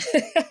feels good.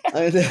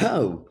 I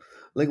know.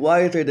 Like,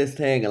 why is there this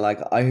thing? And like,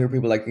 I hear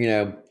people like,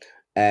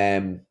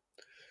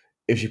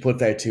 if she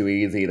puts out too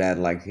easy,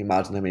 then like,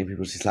 imagine how many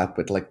people she slept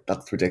with. Like,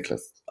 that's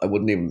ridiculous. That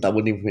wouldn't even come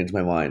into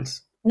my mind.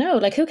 No,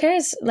 like, who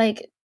cares?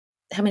 Like,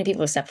 how many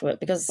people have slept with?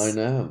 Because I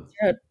know.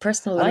 your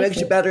personal And it life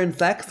makes you better in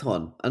sex,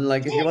 hon. And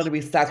like, if you want to be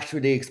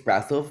sexually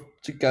expressive,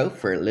 to go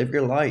for it. Live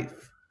your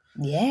life.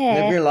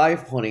 Yeah. Live your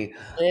life, honey.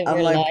 Live And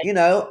your like,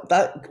 life.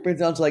 that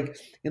brings on to like,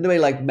 in the way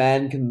like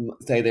men can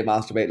say they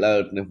masturbate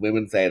loads, and if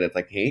women say it, it's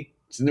like, hey.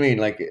 Do you know what I mean?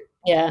 Like,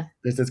 Yeah.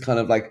 there's this kind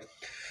of like,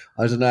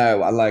 I don't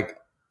know.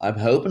 I'm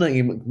hoping that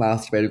you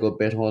masturbate a good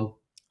bit, hon.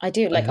 I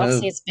do. Like,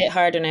 obviously, it's a bit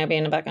harder now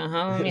being back at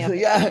home. You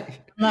have to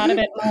not a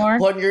bit more.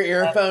 Putting your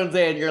earphones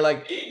in, you're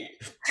like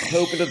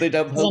hoping that they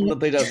don't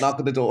knock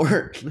on the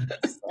door.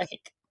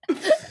 Like,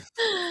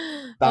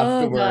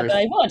 That's the worst. God,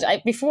 I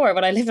would. Before,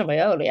 when I lived on my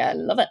own, I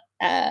love it.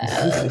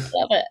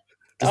 Love it.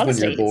 Just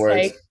Honestly, when you're bored.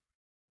 it's like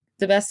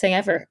the best thing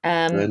ever.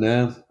 I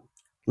know.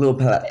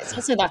 It's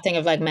also that thing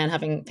of like men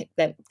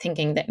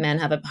thinking that men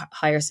have a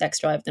higher sex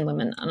drive than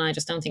women, and I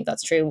just don't think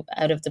that's true.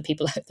 Out of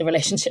the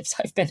relationships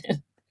I've been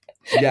in.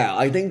 Yeah,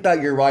 I think that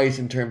you're right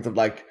in terms of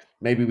like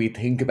maybe we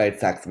think about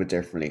sex a bit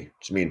differently.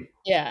 Do you mean?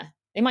 Yeah,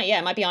 it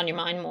might be on your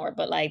mind more,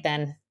 but like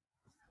then.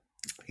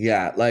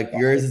 Yeah, like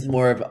yours is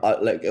more of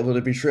like, would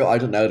it be true? I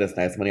don't know this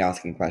now. Somebody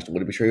asking a question.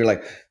 Would it be true?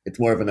 Like it's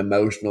more of an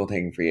emotional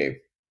thing for you,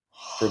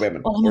 for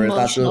women,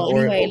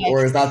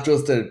 or is that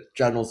just a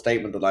general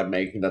statement that I'm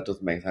making that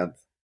doesn't make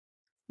sense?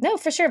 No,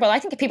 for sure. But I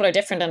think people are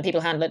different and people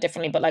handle it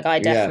differently. But like I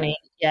definitely,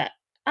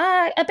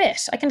 a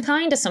bit. I can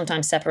kind of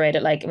sometimes separate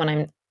it. Like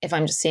if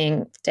I'm just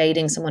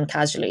dating someone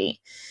casually,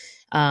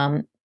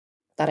 that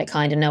I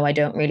kind of know I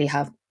don't really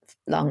have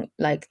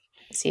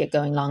see it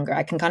going longer.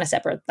 I can kind of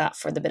separate that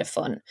for the bit of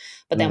fun.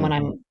 But then when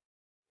I'm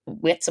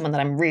with someone that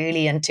I'm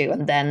really into,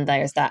 and then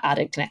there's that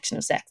added connection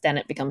of sex, then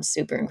it becomes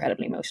super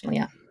incredibly emotional.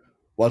 Yeah.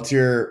 What's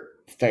your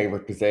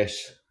favorite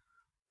position?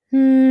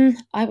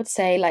 I would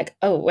say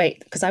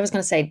because I was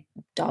going to say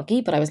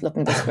doggy, but I was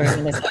looking this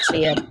version.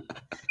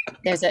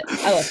 There's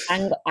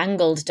actually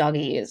angled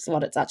doggy is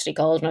what it's actually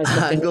called. And I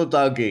was looking, angled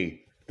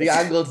doggy, the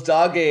angled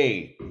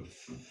doggy.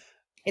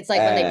 It's like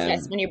when they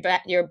press when your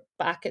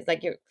back is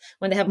like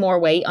when they have more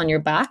weight on your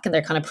back and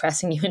they're kind of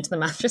pressing you into the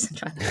mattress and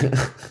trying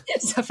to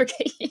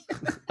suffocate you.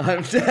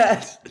 I'm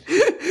dead.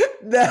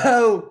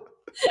 No.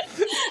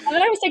 And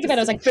then I was thinking about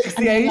it, I was like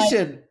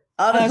asphyxiation.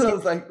 I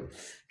was like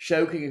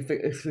choking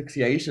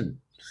asphyxiation.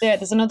 Yeah,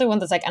 there's another one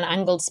that's like an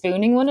angled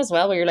spooning one as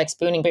well, where you're like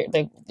spooning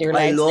your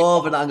legs. I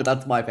love an angle.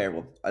 That's my favorite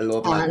one. I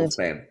love an angled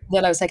spoon.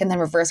 Then I was like, and then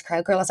reverse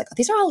crowd curl. I was like,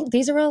 these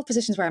are all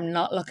positions where I'm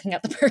not looking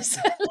at the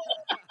person.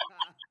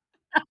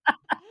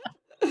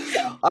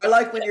 I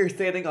like when you're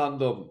sitting on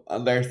them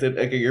and they're sitting,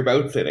 like you're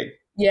both sitting.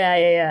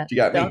 Yeah. Do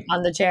you get me?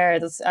 On the chair.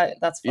 That's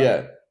fun.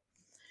 Yeah.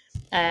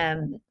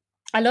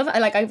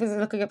 I was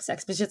looking up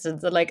sex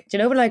positions. Like, do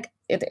you know what? Like,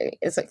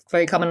 it's like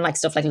very common, like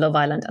stuff like Love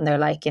Island, and they're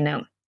like,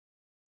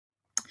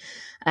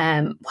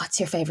 what's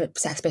your favorite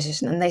sex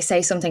position? And they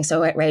say something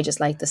so outrageous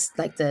like this,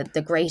 like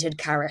the grated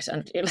carrot,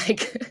 and you're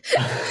like,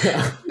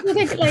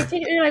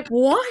 you're like,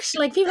 what?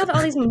 Like, people have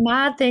all these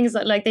mad things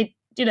that like they.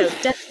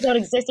 Definitely don't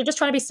exist. They're just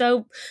trying to be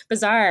so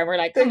bizarre. We're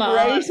like, come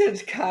on.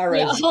 Grated carrot.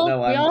 We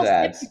all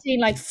sit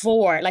between like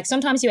four. Like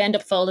sometimes you end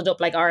up folded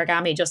up like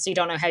origami just so you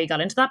don't know how you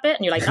got into that bit.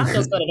 And you're like, that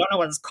feels good. I don't know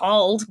what it's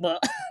called,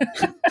 but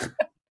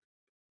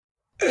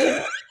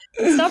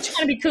stop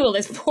trying to be cool.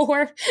 There's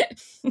four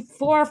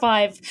or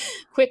five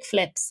quick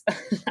flips.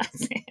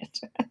 That's it.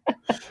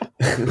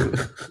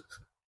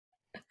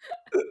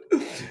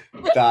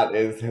 That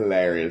is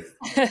hilarious.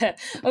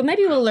 Well,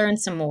 maybe we'll learn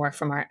some more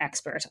from our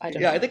expert. I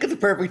don't know. I think it's a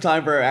perfect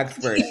time for our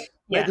expert.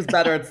 Make us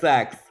better at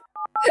sex.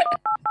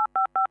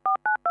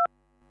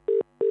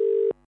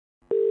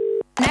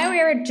 Now we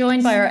are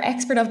joined by our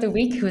expert of the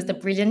week, who is the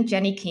brilliant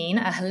Jenny Keane,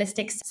 a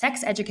holistic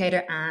sex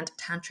educator and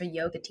Tantra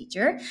yoga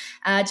teacher.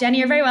 Jenny,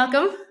 you're very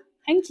welcome.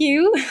 Thank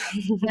you.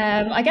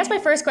 I guess my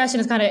first question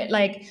is kind of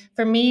like,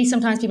 for me,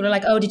 sometimes people are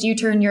like, oh, did you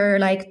turn your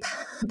like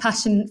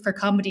passion for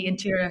comedy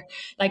into your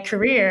like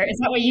career? Is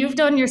that what you've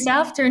done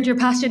yourself, turned your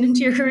passion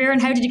into your career?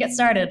 And how did you get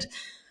started?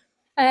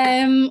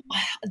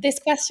 This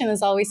question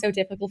is always so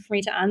difficult for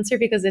me to answer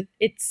because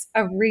it's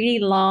a really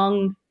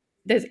long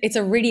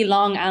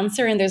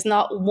answer, and there's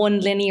not one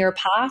linear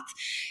path.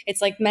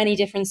 It's like many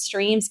different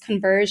streams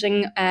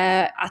converging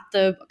at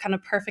the kind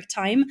of perfect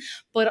time.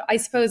 But I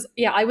suppose,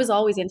 yeah, I was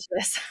always into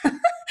this.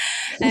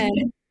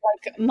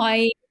 Like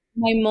my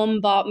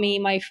mum bought me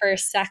my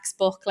first sex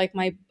book, like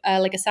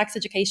a sex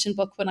education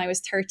book when I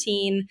was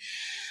 13.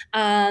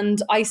 And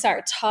I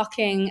started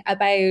talking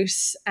about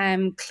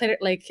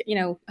like, you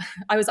know,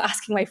 I was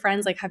asking my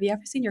friends, like, have you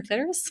ever seen your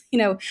clitoris? You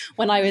know,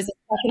 when I was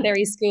in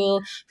secondary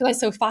school, because I was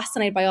so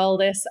fascinated by all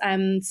this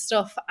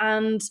stuff.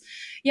 And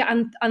yeah,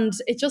 and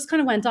it just kind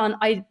of went on.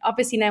 I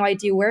obviously now I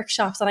do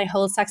workshops and I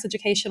hold sex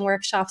education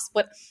workshops,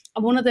 but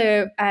one of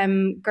the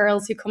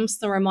girls who comes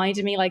to them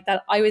reminded me like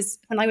that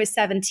when I was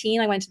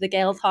 17, I went to the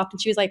Gale Talk,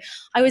 and she was like,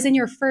 I was in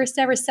your first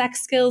ever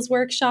sex skills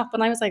workshop.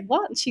 And I was like,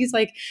 what? And she's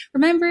like,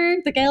 remember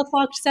the Gale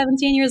Talk,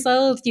 17 years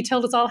old, you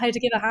told us all how to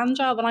give a hand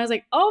job? And I was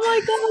like, oh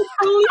my God, I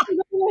totally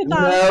forgot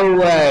about that. No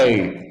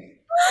way.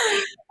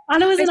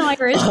 And it was in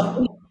Irish.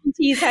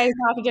 Tea's house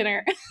after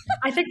dinner.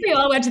 I think we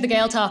all went to the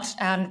Gale Talk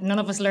and none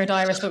of us learned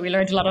Irish, but we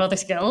learned a lot of other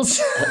skills.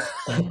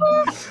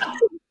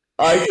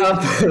 I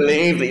can't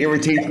believe that you were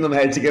teaching them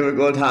how to give a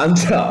good hand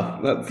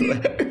job. That's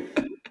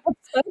I'd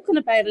spoken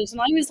about it, and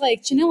I was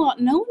like, do you know what?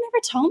 No one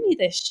ever told me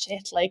this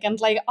shit. Like, and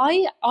like,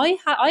 I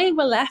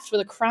was left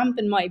with a cramp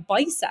in my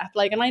bicep.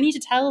 Like, and I need to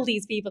tell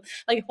these people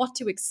like what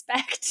to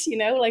expect. You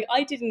know, like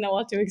I didn't know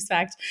what to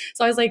expect,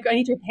 so I was like, I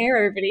need to prepare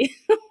everybody.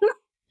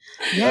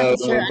 Yeah,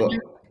 for sure.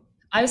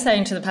 I was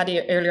saying to the Paddy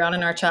earlier on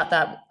in our chat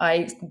that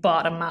I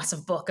bought a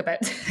massive book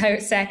about how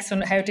sex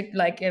and how to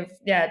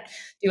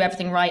do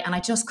everything right, and I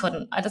just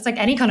couldn't. It's like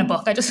any kind of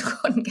book, I just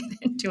couldn't get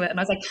into it, and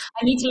I was like,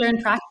 I need to learn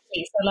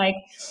practically. So like,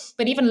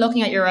 but even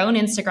looking at your own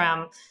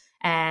Instagram,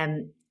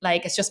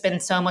 like it's just been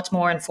so much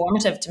more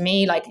informative to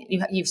me. Like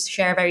you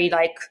share very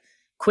like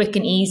quick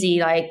and easy,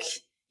 like,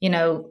 you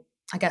know,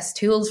 I guess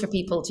tools for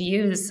people to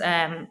use.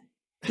 Yeah,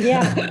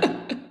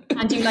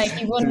 and you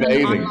run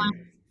an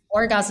online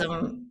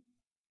orgasm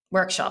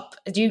workshop.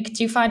 Do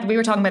you find, we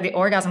were talking about the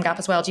orgasm gap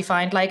as well, do you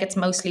find like it's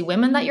mostly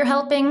women that you're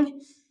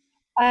helping?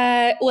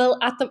 Well,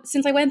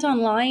 since I went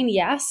online,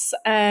 yes,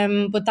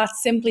 but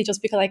that's simply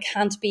just because I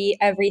can't be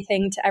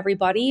everything to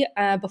everybody.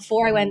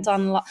 Before I went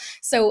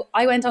so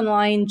I went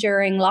online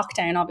during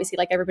lockdown, obviously,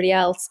 like everybody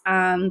else,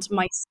 and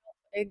my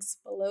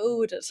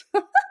exploded.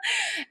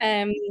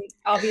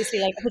 Obviously,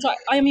 like, which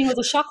I mean was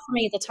a shock for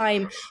me at the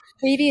time.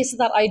 Previous to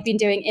that, I'd been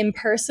doing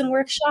in-person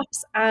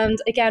workshops, and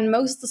again,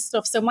 most of the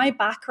stuff. So my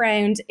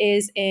background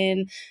is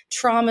in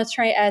trauma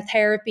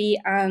therapy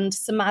and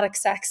somatic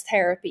sex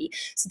therapy.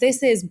 So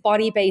this is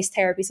body-based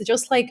therapy. So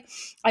just like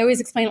I always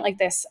explain it like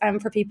this,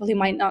 for people who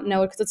might not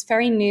know it, because it's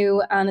very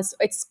new and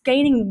it's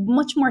gaining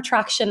much more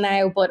traction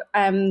now, but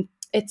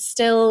it's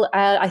still,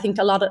 I think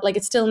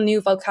it's still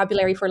new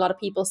vocabulary for a lot of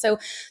people. So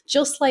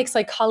just like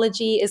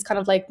psychology is kind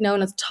of like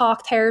known as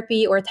talk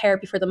therapy or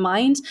therapy for the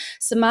mind,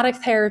 somatic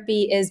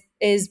therapy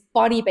is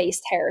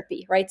body-based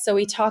therapy, right? So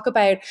we talk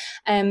about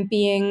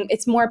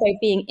it's more about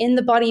being in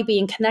the body,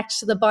 being connected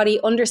to the body,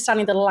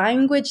 understanding the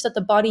language that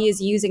the body is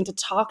using to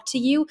talk to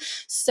you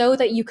so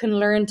that you can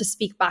learn to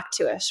speak back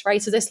to it,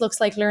 right? So this looks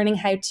like learning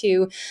how to,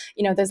 you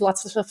know, there's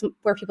lots of stuff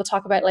where people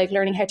talk about like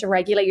learning how to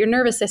regulate your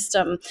nervous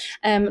system,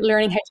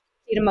 learning how to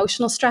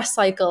emotional stress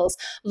cycles,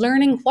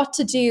 learning what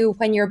to do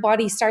when your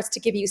body starts to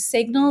give you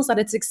signals that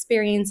it's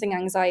experiencing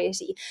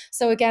anxiety.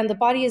 So again, the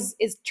body is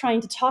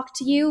trying to talk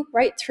to you,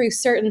 right, through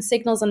certain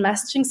signals and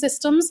messaging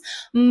systems.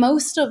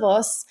 Most of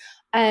us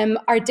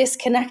are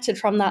disconnected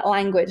from that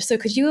language. So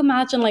could you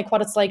imagine like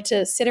what it's like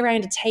to sit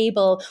around a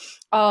table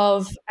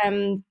of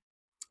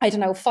I don't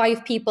know,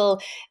 5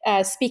 people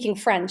speaking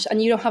French,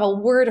 and you don't have a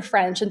word of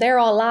French, and they're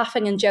all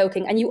laughing and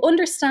joking, and you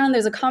understand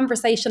there's a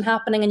conversation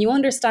happening, and you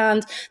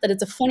understand that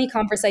it's a funny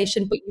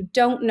conversation, but you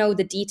don't know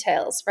the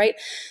details, right?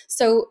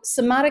 So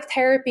somatic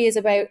therapy is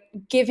about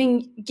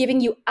giving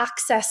you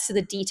access to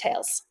the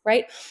details,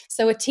 right?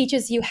 So it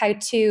teaches you how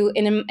to,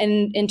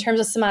 in terms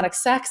of somatic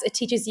sex, it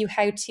teaches you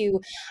how to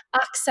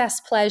access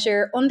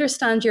pleasure,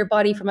 understand your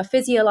body from a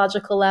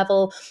physiological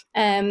level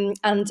and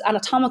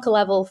anatomical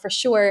level for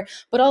sure,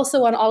 but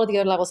also on all of the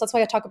other levels. That's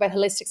why I talk about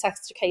holistic sex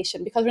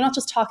education, because we're not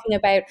just talking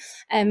about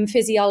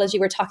physiology,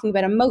 we're talking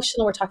about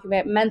emotional, we're talking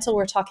about mental,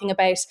 we're talking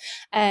about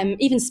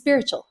even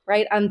spiritual,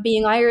 right? And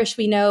being Irish,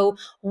 we know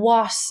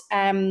what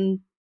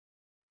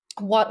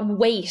what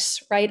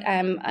weight, right,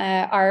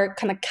 our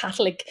kind of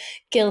Catholic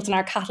guilt and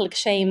our Catholic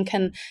shame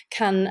can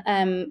how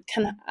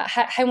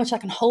much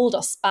that can hold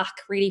us back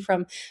really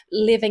from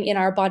living in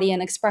our body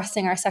and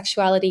expressing our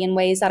sexuality in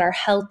ways that are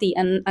healthy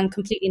and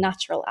completely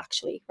natural,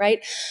 actually,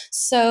 right?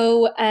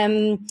 So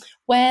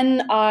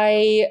when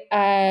I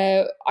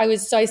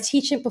was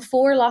teaching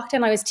before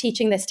lockdown, I was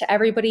teaching this to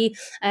everybody,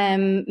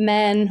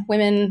 men,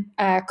 women,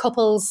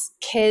 couples,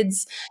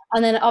 kids,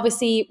 and then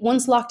obviously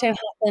once lockdown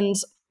happened,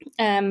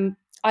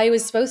 I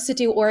was supposed to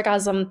do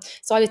orgasm.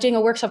 So I was doing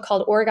a workshop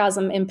called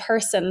Orgasm in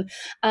person.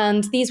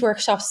 And these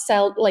workshops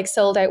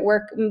sold out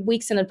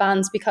weeks in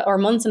advance or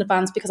months in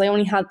advance because I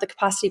only had the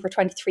capacity for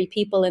 23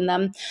 people in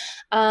them.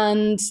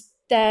 And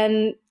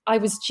then I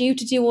was due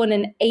to do one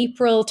in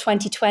April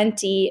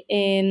 2020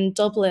 in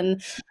Dublin.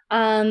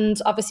 And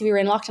obviously we were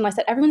in lockdown. I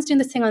said, everyone's doing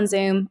this thing on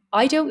Zoom.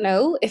 I don't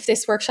know if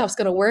this workshop's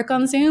going to work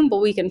on Zoom, but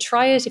we can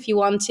try it if you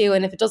want to.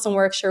 And if it doesn't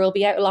work, sure, we'll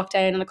be out of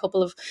lockdown in a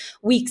couple of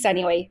weeks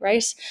anyway,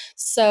 right?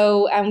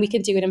 So we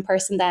can do it in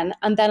person then.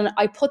 And then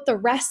I put the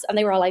rest, and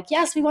they were all like,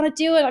 yes, we want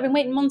to do it. I've been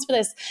waiting months for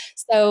this.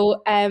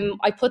 So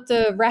I put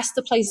the rest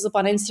of the places up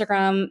on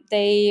Instagram.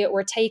 They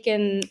were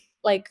taken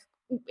like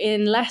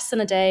in less than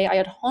a day. I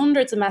had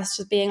hundreds of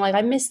messages being like,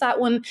 I missed that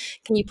one.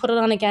 Can you put it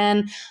on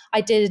again?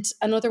 I did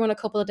another one a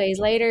couple of days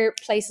later.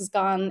 Place is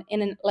gone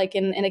in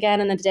again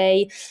in a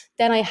day.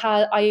 Then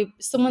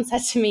someone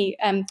said to me,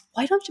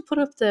 why don't you put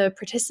up the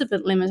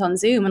participant limit on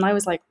Zoom? And I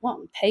was like,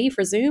 what, pay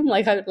for Zoom?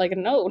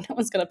 No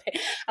one's going to pay.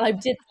 And I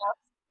did that.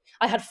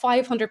 I had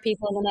 500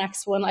 people in the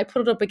next one. I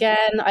put it up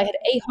again. I had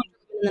 800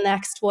 in the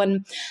next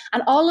one.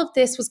 And all of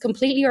this was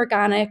completely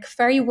organic,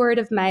 very word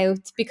of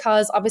mouth,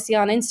 because obviously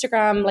on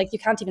Instagram, like you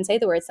can't even say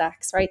the word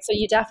sex, right? So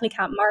you definitely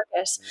can't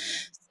market.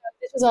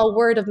 This was all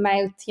word of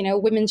mouth,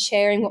 women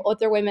sharing with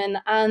other women.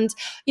 And,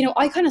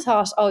 I kind of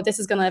thought, oh, this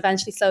is going to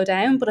eventually slow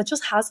down, but it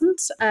just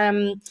hasn't.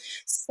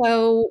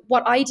 So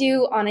what I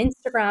do on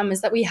Instagram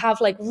is that we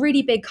have like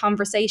really big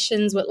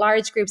conversations with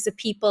large groups of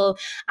people.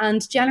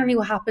 And generally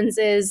what happens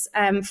is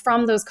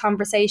from those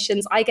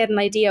conversations, I get an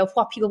idea of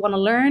what people want to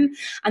learn.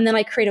 And then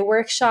I create a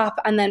workshop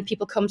and then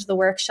people come to the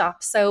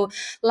workshop. So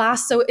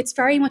it's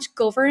very much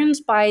governed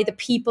by the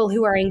people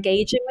who are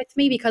engaging with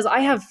me, because I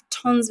have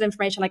tons of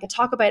information. I could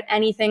talk about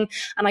anything.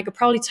 And I could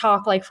probably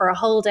talk like for a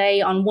whole day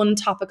on one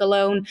topic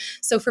alone.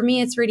 So for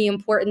me, it's really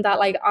important that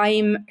like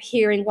I'm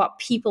hearing what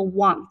people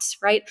want,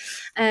 right?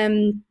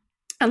 And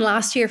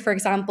last year, for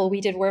example, we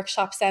did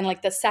workshops then,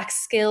 like the sex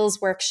skills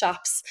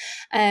workshops,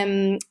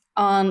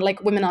 on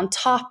like women on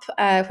top,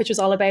 which was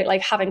all about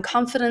like having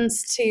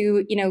confidence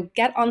to,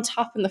 get on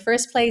top in the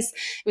first place.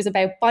 It was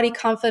about body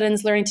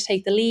confidence, learning to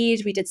take the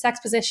lead. We did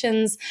sex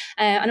positions,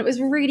 and it was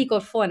really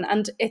good fun.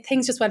 And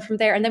things just went from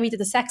there. And then we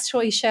did the sex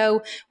toy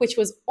show, which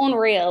was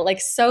unreal,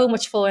 like so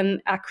much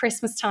fun at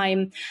Christmas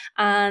time.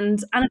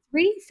 And it's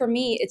really, for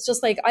me, it's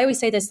just like, I always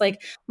say this,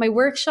 like my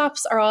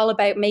workshops are all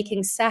about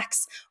making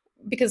sex,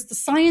 because the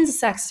science of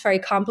sex is very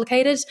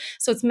complicated.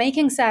 So it's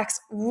making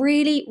sex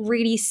really,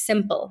 really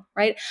simple,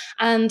 right?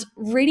 And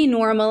really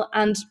normal.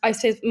 And I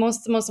say the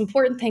most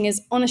important thing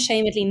is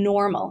unashamedly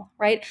normal,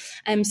 right?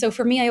 So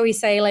for me, I always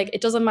say, like,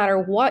 it doesn't matter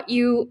what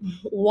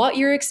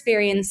you're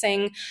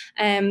experiencing.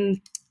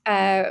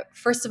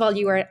 First of all,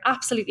 you are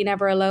absolutely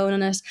never alone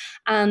in it.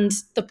 And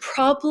the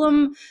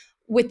problem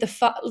with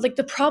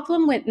the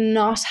problem with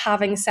not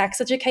having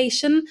sex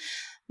education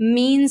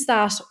means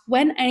that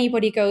when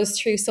anybody goes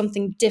through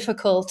something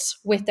difficult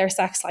with their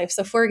sex life,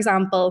 so for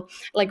example,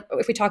 like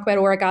if we talk about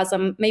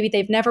orgasm, maybe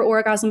they've never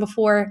orgasmed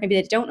before, maybe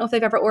they don't know if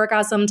they've ever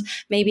orgasmed,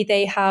 maybe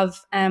they have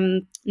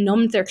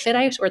numbed their clit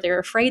out, or they're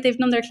afraid they've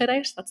numbed their clit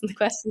out. That's in the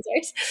questions,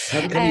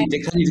 right?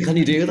 Can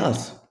you do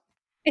that?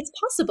 It's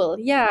possible,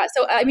 yeah.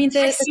 So I mean,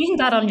 I seen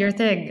that on your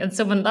thing, and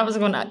someone that was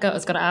the one I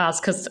was going to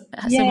ask, because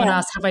someone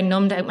asked, "Have I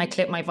numbed out my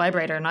clit, my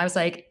vibrator?" And I was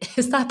like,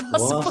 "Is that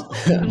possible?"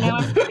 Now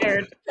I'm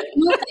scared. It's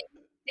not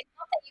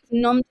that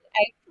you've numbed it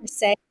out per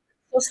se,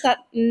 just that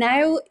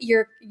now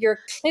your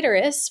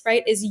clitoris,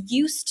 right, is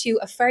used to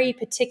a very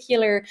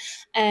particular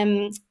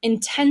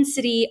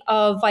intensity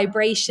of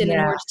vibration in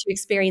order to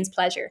experience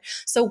pleasure.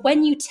 So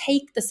when you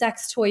take the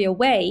sex toy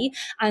away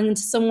and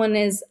someone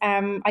is,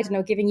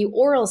 giving you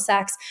oral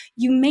sex,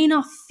 you may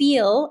not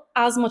feel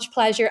as much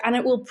pleasure, and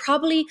it will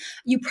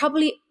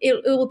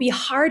it will be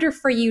harder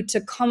for you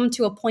to come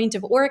to a point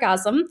of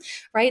orgasm,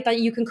 right, that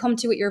you can come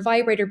to with your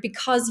vibrator,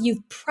 because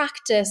you've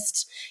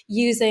practiced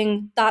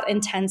using that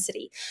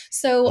intensity.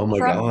 So oh my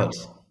God.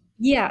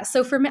 Yeah.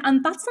 So for me,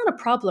 and that's not a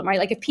problem, right?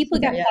 Like if people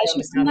get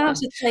pleasure from that,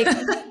 it's like,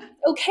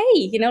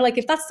 okay, like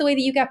if that's the way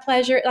that you get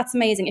pleasure, that's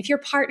amazing. If your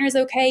partner's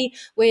okay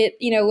with,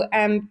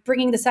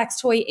 bringing the sex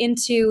toy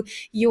into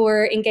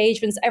your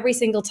engagements every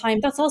single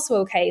time, that's also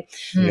okay.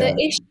 The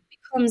issue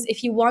becomes,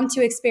 if you want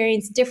to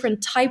experience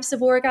different types of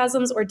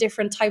orgasms or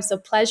different types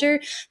of pleasure,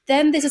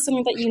 then this is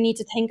something that you need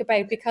to think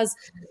about, because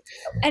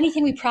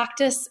anything we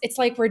practice, it's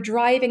like we're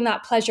driving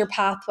that pleasure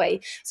pathway.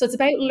 So it's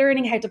about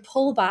learning how to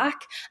pull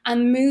back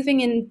and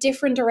moving in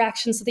different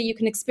directions so that you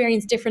can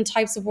experience different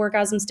types of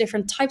orgasms,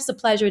 different types of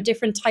pleasure,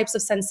 different types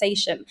of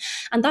sensation.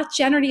 And that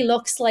generally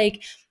looks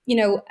like,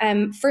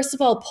 first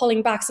of all,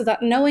 pulling back, so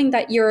that knowing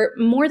that you're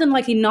more than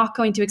likely not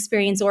going to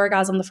experience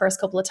orgasm the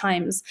first couple of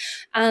times.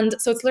 And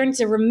so it's learning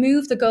to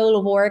remove the goal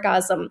of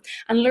orgasm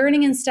and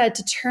learning instead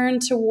to turn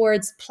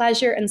towards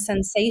pleasure and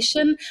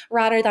sensation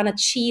rather than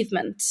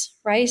achievement,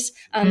 right?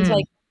 And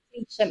like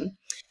completion.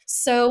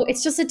 So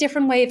it's just a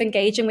different way of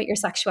engaging with your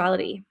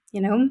sexuality,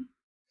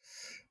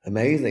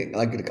 Amazing.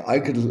 Like, I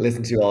could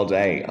listen to you all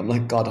day. I'm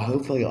like, God,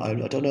 hopefully, I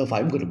don't know if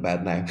I'm going to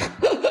bed now.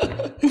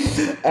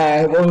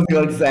 What was I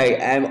going to say?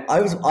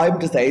 I'm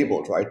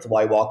disabled, right? So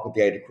I walk with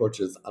the aid of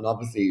crutches, and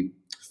obviously,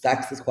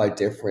 sex is quite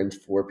different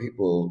for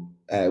people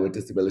with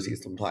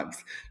disabilities sometimes.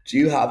 Do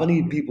you have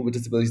any people with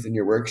disabilities in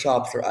your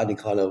workshops, or any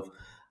kind of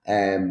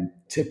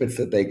tidbits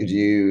that they could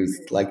use,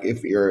 like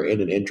if you're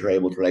in an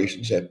interabled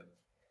relationship?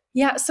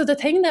 Yeah. So the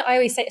thing that I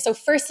always say, so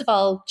first of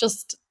all,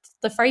 just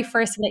the very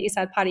first thing that you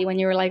said, Paddy, when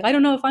you were like, I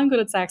don't know if I'm good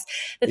at sex.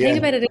 The thing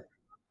about it is,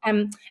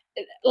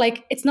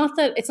 like, it's not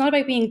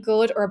about being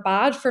good or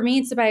bad. For me,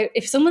 it's about,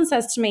 if someone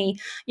says to me,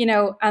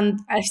 and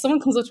if someone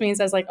comes up to me and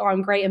says like, oh,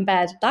 I'm great in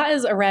bed, that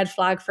is a red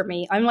flag for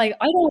me. I'm like,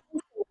 I don't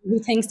want someone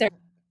who thinks they're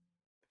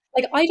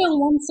like, I don't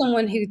want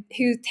someone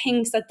who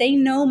thinks that they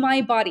know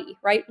my body,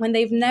 right, when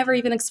they've never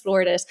even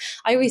explored it.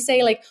 I always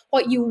say, like,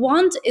 what you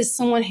want is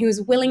someone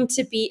who's willing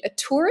to be a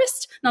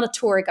tourist, not a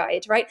tour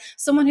guide, right?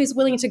 Someone who's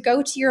willing to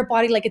go to your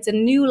body like it's a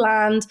new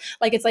land,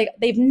 like it's like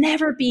they've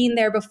never been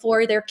there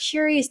before. They're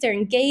curious, they're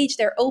engaged,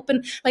 they're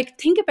open. Like,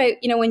 think about,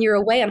 when you're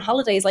away on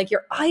holidays, like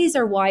your eyes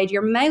are wide,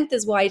 your mouth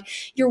is wide,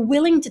 you're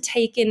willing to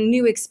take in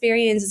new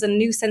experiences and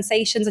new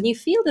sensations, and you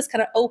feel this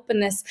kind of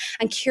openness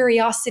and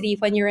curiosity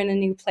when you're in a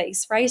new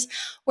place, right?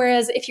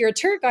 Whereas if you're a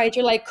tour guide,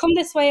 you're like, come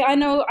this way, I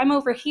know I'm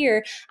over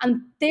here. And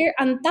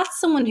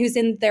that's someone who's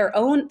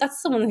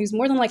that's someone who's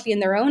more than likely in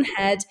their own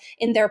head,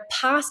 in their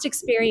past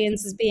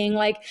experiences, being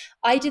like,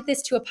 I did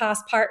this to a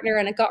past partner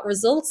and it got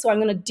results, so I'm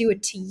going to do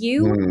it to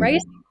you,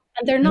 right?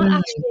 And they're not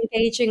actually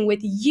engaging with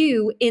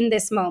you in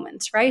this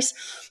moment, right?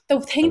 The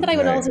thing that I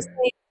would also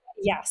say,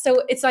 yeah.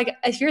 So it's like,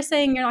 if you're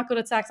saying you're not good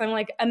at sex, I'm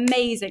like,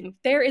 amazing.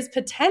 There is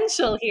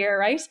potential here,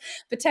 right?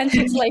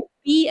 Potential to like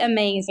be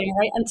amazing,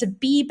 right? And to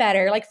be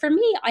better. Like, for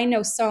me, I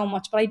know so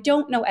much, but I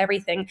don't know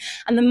everything.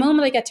 And the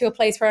moment I get to a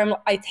place where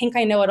I think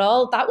I know it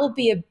all, that will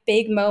be a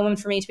big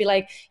moment for me to be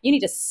like, you need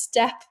to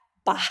step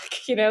back,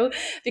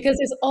 because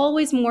there's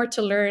always more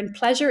to learn.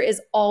 Pleasure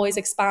is always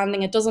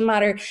expanding. It doesn't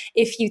matter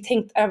if you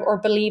think or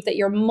believe that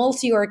you're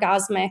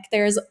multi-orgasmic.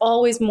 There's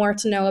always more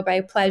to know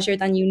about pleasure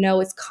than you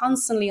know. It's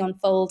constantly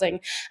unfolding,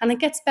 and it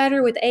gets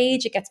better with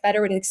age. It gets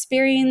better with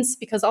experience,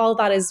 because all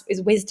that is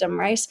wisdom,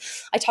 right?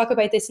 I talk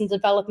about this in the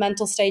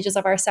developmental stages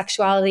of our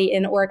sexuality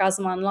in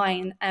Orgasm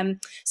Online.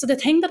 So the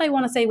thing that I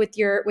want to say with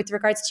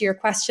regards to your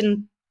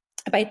question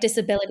about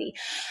disability,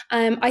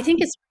 I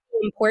think it's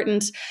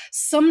important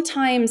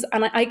sometimes,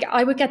 and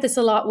I would get this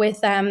a lot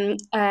with women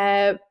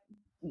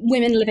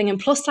living in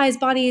plus size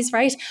bodies,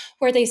 right,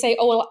 where they say,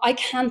 oh, well, I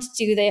can't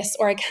do this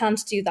or I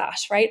can't do that,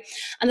 right?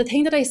 And the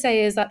thing that I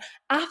say is that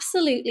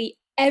absolutely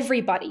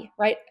everybody,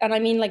 right, and I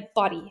mean like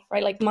body,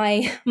 right, like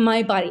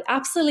my body,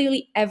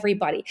 absolutely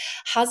everybody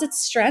has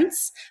its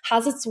strengths,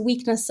 has its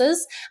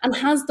weaknesses, and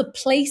has the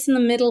place in the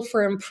middle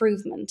for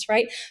improvement,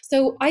 right?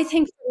 So I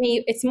think for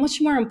me, it's much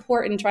more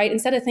important, right,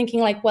 instead of thinking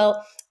like,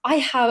 well, I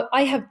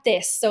have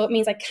this, so it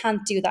means I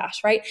can't do that,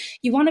 right?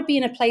 You want to be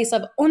in a place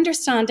of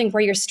understanding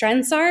where your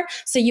strengths are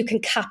so you can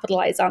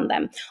capitalize on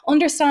them,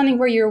 understanding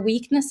where your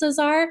weaknesses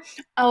are,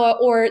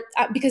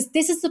 because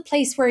this is the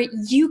place where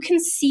you can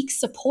seek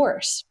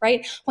support,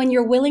 right? When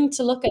you're willing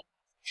to look at.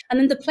 And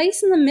then the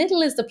place in the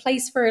middle is the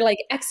place for like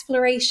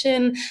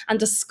exploration and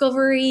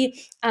discovery,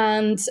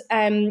 and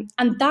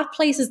that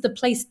place is the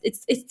place.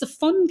 It's the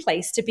fun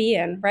place to be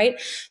in, right?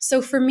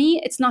 So for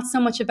me, it's not so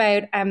much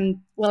about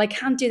well, I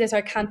can't do this or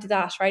I can't do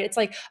that, right? It's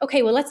like,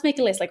 okay, well, let's make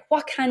a list. Like,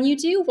 what can you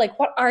do? Like,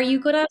 what are you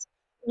good at?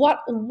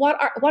 What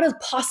is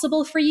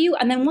possible for you,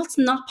 and then what's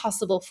not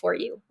possible for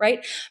you,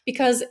 right?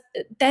 Because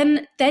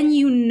then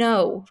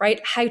right,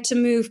 how to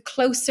move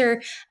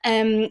closer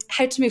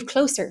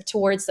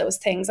towards those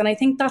things. And I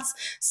think that's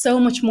so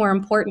much more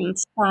important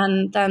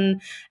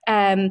than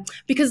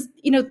because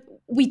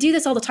we do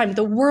this all the time.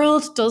 The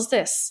world does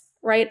this,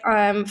 right,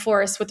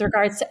 for us with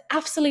regards to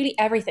absolutely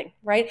everything,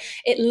 right?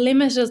 It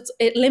limits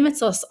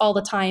us all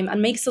the time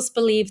and makes us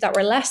believe that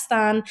we're less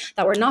than,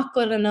 that we're not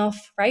good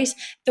enough, right?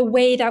 The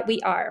way that we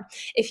are.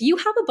 If you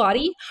have a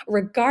body,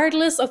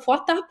 regardless of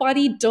what that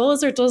body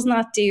does or does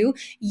not do,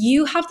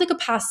 you have the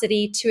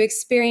capacity to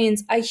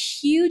experience a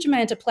huge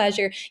amount of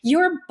pleasure.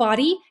 Your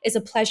body is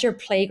a pleasure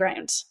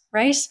playground,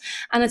 right?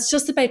 And it's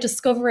just about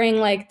discovering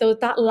like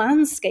that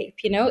landscape,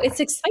 it's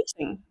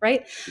exciting,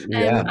 right?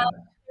 Yeah.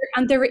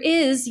 And there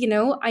is,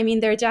 I mean,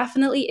 there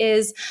definitely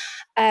is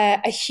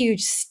a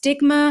huge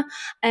stigma,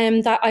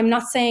 and that I'm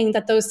not saying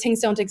that those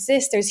things don't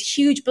exist. There's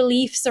huge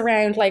beliefs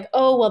around like,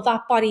 oh, well,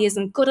 that body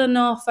isn't good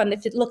enough, and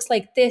if it looks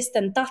like this,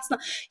 then that's not,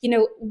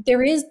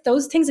 there is,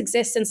 those things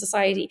exist in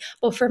society.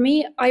 But for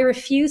me, I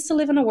refuse to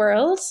live in a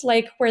world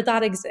like where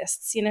that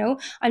exists.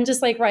 I'm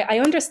just like, right, I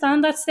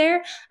understand that's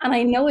there, and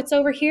I know it's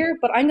over here,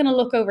 but I'm going to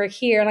look over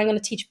here, and I'm going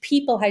to teach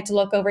people how to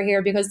look over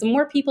here, because the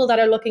more people that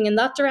are looking in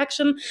that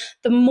direction,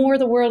 the more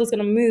the world is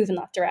going to move in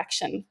that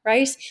direction,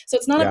 right? So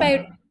it's not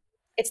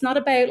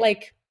about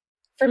like,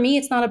 for me,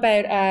 it's not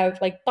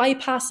about like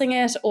bypassing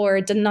it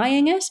or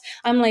denying it.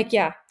 I'm like,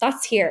 yeah,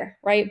 that's here,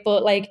 right?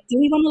 But like, do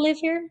we want to live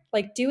here?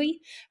 Like, do we?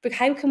 But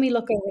how can we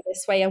look over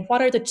this way? And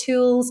what are the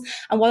tools?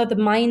 And what are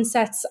the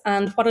mindsets?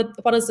 And what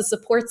is the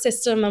support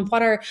system? And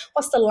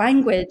what's the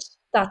language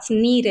that's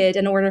needed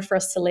in order for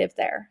us to live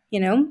there?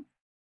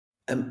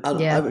 And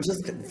I would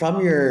just,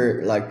 from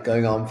your, like,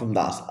 going on from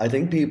that, I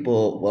think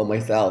people, well,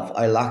 myself,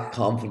 I lack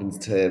confidence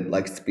to,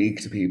 like,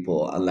 speak to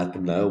people and let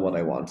them know what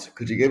I want.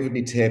 Could you give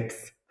any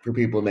tips for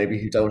people maybe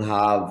who don't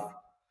have,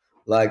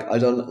 like, I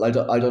don't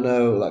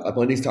know, like, I've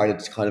only started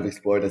to kind of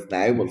explore this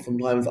now, but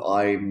sometimes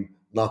I'm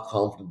not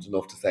confident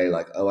enough to say,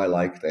 like, oh, I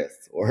like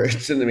this, or, do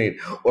you know what I mean?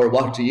 Or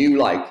what do you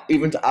like?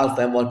 Even to ask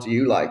them, what do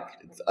you like?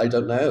 I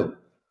don't know.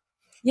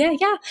 Yeah.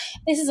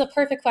 This is a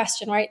perfect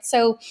question, right?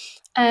 So,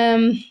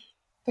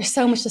 there's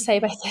so much to say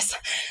about this.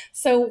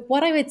 So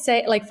what I would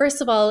say, like, first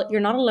of all, you're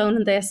not alone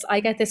in this. I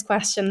get this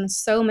question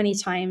so many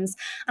times.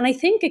 And I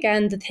think,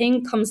 again, the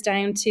thing comes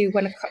down to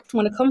when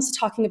it comes to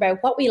talking about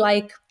what we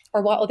like,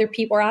 or what other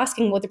people are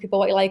asking other people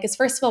what you like, is,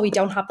 first of all, we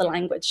don't have the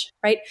language,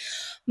 right?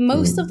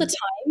 Most of the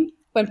time,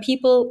 when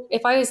people,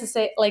 if I was to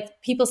say, like,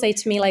 people say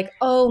to me like,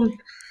 oh,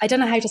 I don't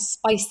know how to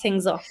spice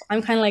things up,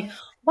 I'm kind of like,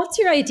 what's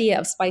your idea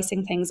of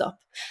spicing things up?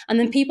 And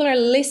then people are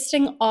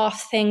listing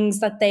off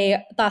things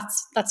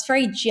that's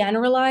very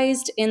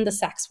generalized in the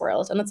sex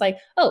world. And it's like,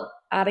 oh,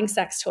 adding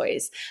sex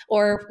toys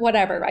or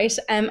whatever, right?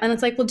 And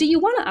it's like, well, do you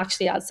want to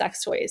actually add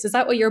sex toys? Is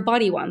that what your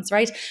body wants,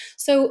 right?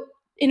 So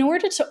in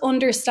order to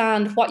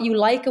understand what you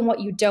like and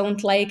what you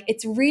don't like,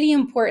 it's really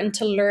important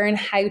to learn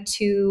how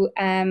to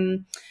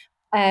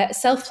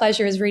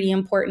self-pleasure is really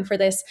important for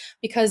this,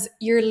 because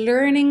you're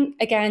learning,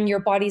 again, your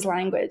body's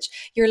language.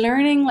 You're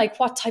learning like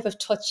what type of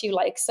touch you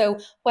like. So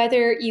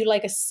whether you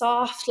like a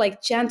soft,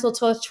 like gentle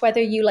touch, whether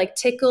you like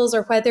tickles,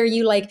 or whether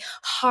you like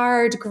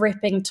hard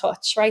gripping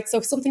touch, right? So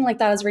something like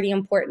that is really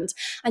important.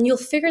 And you'll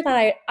figure that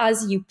out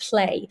as you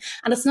play.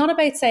 And it's not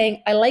about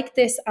saying, I like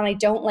this and I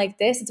don't like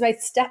this. It's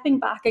about stepping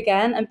back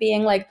again and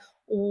being like,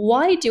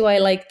 why do I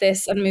like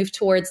this and move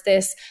towards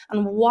this?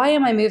 And why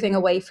am I moving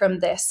away from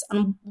this?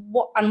 And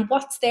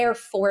what's there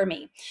for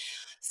me?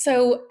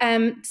 So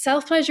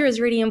self-pleasure is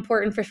really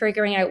important for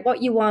figuring out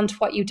what you want,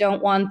 what you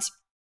don't want,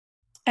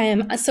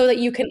 so that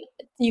you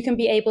can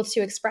be able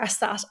to express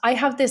that. I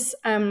have this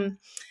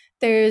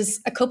there's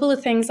a couple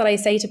of things that I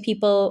say to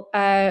people,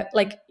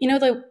 like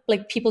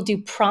people do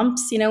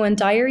prompts, in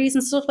diaries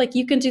and stuff. Like,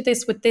 you can do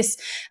this with this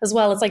as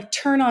well. It's like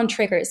turn on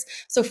triggers.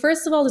 So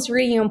first of all, it's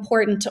really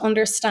important to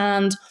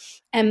understand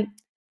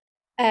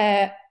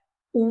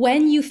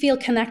when you feel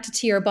connected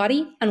to your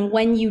body and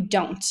when you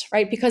don't,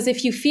 right? Because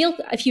if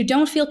you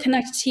don't feel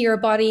connected to your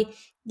body,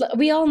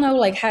 we all know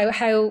like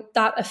how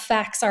that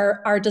affects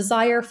our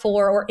desire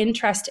for or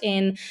interest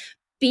in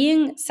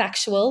being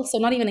sexual. So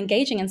not even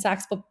engaging in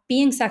sex, but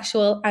being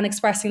sexual and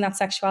expressing that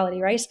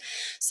sexuality, right?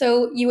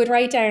 So you would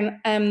write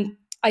down,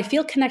 I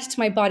feel connected to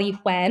my body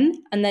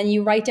when, and then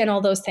you write down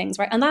all those things,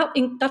 right? And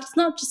that's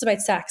not just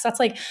about sex. That's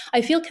like,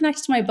 I feel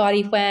connected to my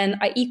body when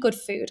I eat good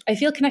food. I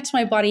feel connected to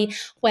my body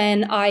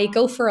when I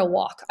go for a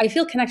walk. I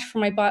feel connected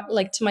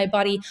to my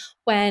body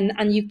when,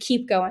 and you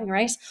keep going,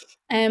 right?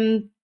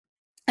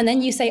 And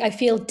then you say, I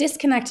feel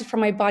disconnected from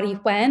my body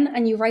when,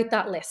 and you write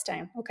that list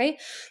down, okay?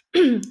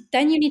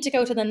 Then you need to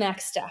go to the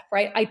next step,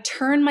 right? I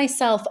turn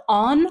myself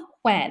on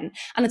when.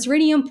 And it's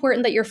really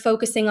important that you're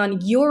focusing on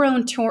your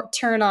own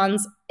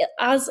turn-ons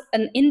as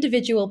an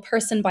individual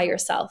person by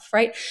yourself,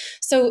 right?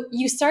 So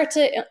you start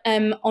to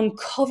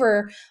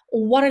uncover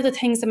what are the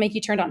things that make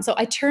you turned on. So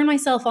I turn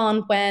myself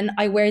on when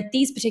I wear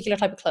these particular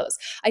type of clothes.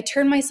 I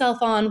turn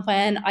myself on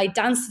when I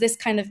dance to this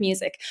kind of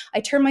music. I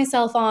turn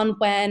myself on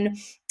when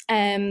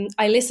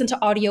I listen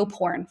to audio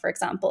porn, for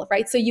example,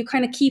 right? So you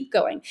kind of keep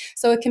going.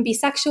 So it can be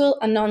sexual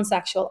and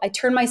non-sexual. I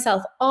turn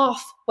myself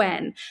off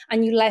when,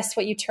 and you list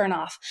what you turn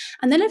off.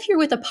 And then if you're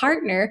with a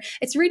partner,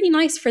 it's really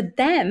nice for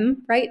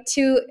them, right,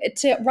 to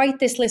write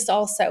this list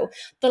also.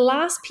 The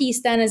last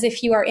piece then is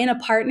if you are in a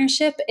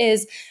partnership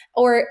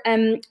or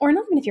not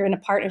even if you're in a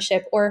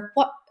partnership, or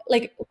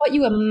what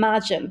you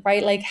imagine,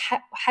 right? Like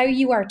how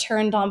you are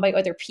turned on by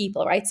other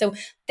people, right? So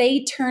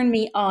they turn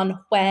me on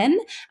when,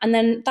 and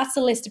then that's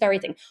a list of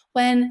everything.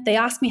 When they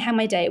ask me how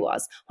my day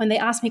was, when they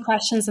ask me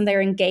questions and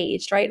they're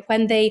engaged, right?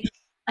 When they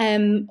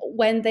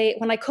when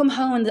I come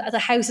home and the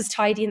house is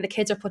tidy and the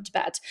kids are put to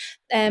bed.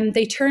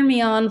 They turn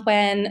me on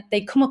when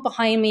they come up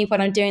behind me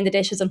when I'm doing the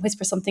dishes and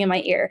whisper something in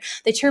my ear.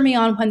 They turn me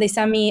on when they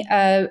send me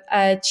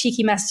a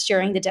cheeky message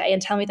during the day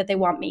and tell me that they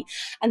want me.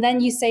 And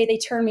then you say they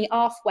turn me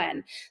off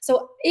when.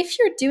 So if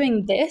you're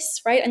doing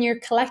this, right, and you're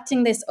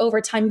collecting this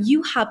over time,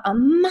 you have a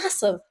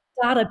massive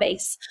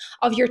database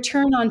of your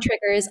turn on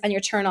triggers and your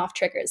turn off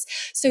triggers.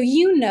 So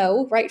you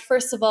know, right,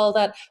 first of all,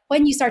 that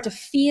when you start to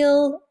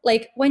feel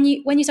like when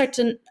you start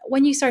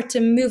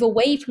to move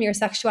away from your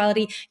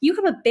sexuality, you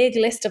have a big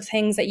list of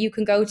things that you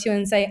can go to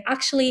and say,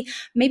 actually,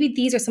 maybe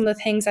these are some of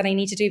the things that I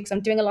need to do because I'm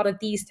doing a lot of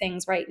these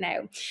things right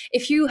now.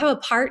 If you have a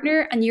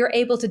partner and you're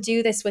able to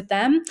do this with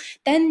them,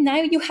 then now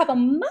you have a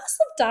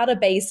massive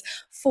database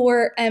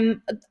for and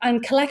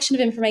collection of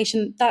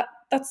information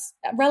that's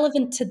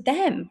relevant to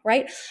them,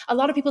 right? A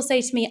lot of people say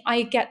to me,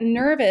 I get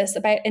nervous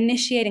about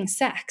initiating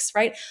sex,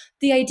 right?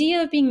 The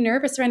idea of being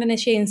nervous around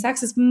initiating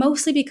sex is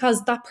mostly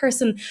because that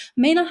person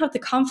may not have the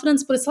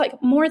confidence, but it's like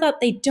more that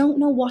they don't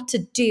know what to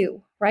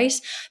do, right?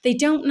 They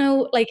don't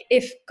know, like,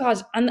 if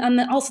God, and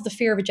also the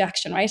fear of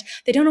rejection, right?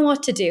 They don't know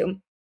what to do.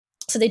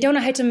 So they don't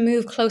know how to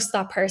move close to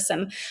that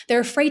person. They're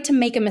afraid to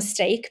make a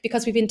mistake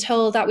because we've been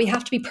told that we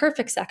have to be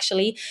perfect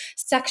sexually.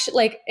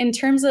 Like in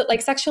terms of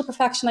like sexual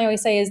perfection, I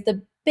always say is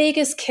the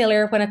biggest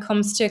killer when it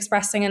comes to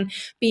expressing and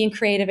being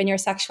creative in your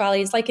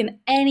sexuality. It's like in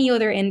any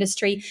other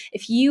industry.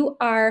 If you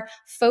are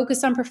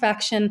focused on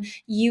perfection,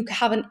 you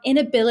have an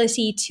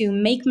inability to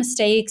make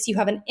mistakes. You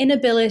have an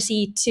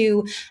inability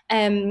to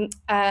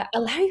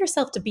allow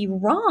yourself to be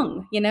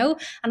wrong, you know?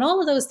 And all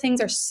of those things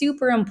are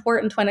super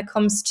important when it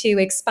comes to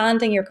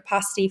expanding your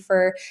capacity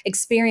for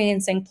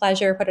experiencing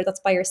pleasure, whether that's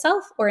by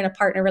yourself or in a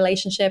partner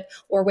relationship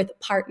or with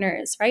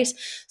partners, right?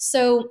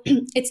 So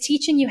it's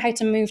teaching you how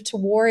to move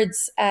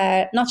towards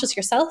not just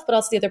yourself, but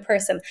also the other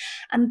person.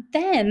 And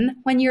then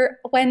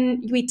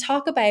when we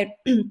talk about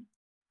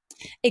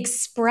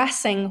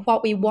expressing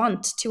what we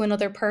want to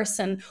another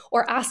person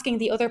or asking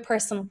the other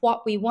person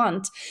what we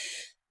want,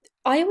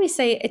 I always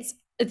say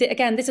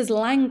again, this is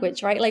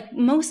language, right? Like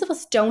most of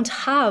us don't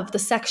have the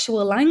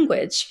sexual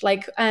language.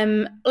 Like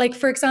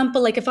for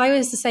example, like if I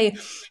was to say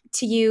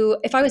to you,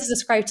 if I was to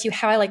describe to you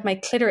how I like my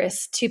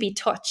clitoris to be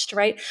touched,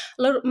 right?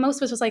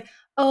 Most of us was like,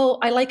 oh,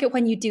 I like it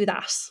when you do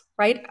that,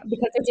 right?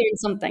 Because they're doing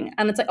something.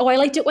 And it's like, oh, I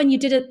liked it when you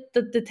did it,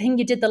 the thing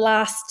you did the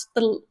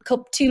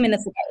 2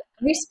 minutes ago,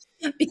 right?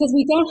 Because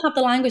we don't have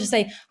the language to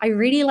say, I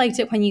really liked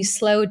it when you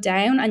slowed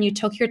down and you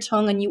took your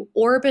tongue and you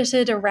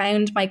orbited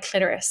around my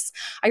clitoris.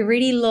 I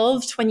really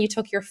loved when you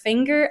took your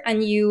finger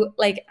and you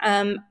like,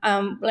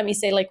 let me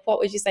say, like, what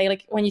would you say?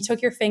 Like when you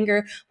took your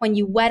finger, when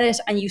you wet it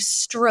and you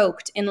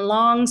stroked in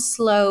long,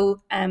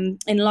 slow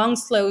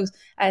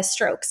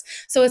strokes.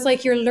 So it's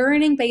like you're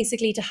learning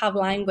basically to have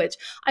language.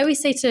 I always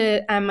say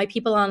to my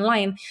people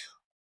online,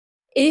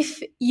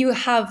 if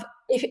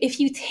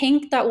you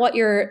think that what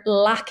you're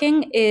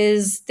lacking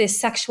is this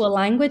sexual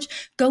language,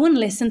 go and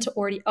listen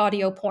to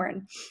audio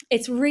porn.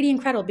 It's really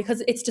incredible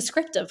because it's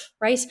descriptive,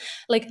 right?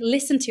 Like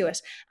listen to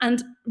it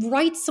and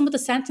write some of the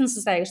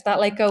sentences out that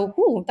like go,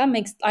 ooh,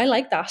 I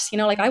like that. You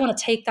know, like I want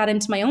to take that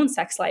into my own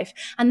sex life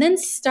and then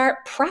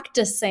start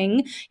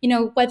practicing, you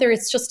know, whether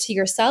it's just to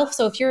yourself.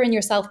 So if you're in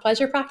your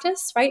self-pleasure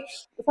practice, right?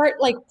 Start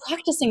like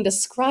practicing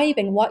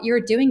describing what you're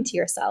doing to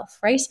yourself,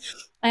 right?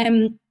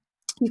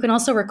 You can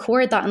also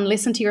record that and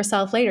listen to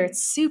yourself later.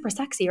 It's super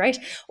sexy, right?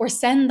 Or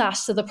send that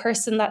to the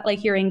person that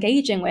like you're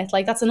engaging with.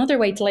 Like that's another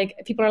way to like,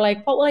 people are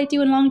like, what will I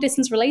do in long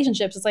distance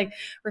relationships? It's like,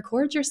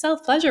 record your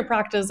self-pleasure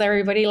practice,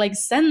 everybody. Like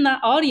send that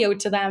audio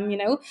to them, you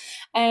know?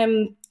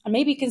 And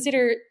maybe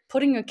consider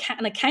putting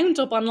an account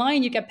up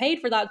online. You get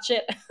paid for that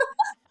shit.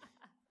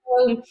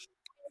 So,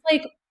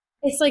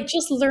 it's like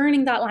just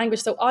learning that language.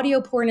 So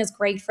audio porn is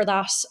great for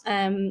that.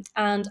 And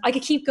I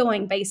could keep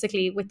going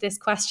basically with this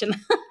question.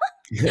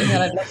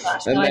 Yeah, I'd love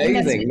that. No, I think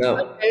that's Amazing. No.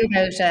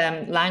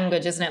 about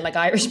language, isn't it? Like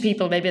Irish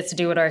people, maybe it's to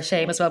do with our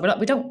shame as well. But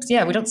we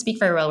don't speak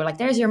very well. We're like,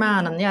 there's your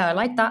man, and yeah, I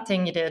like that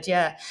thing you did,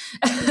 yeah.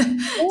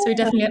 So we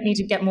definitely need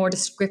to get more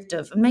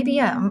descriptive. And maybe,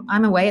 yeah,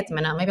 I'm away at the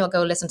minute. Maybe I'll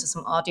go listen to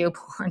some audio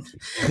porn.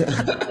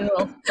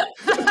 Cool.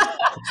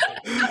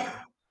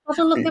 Have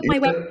a look at my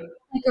website,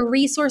 like a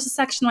resources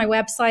section on my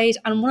website,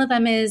 and one of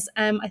them is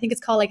I think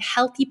it's called like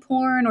healthy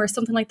porn or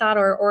something like that,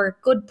 or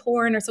good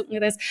porn or something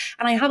like this.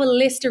 And I have a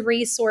list of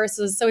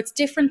resources, so it's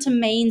different to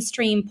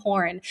mainstream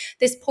porn.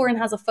 This porn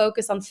has a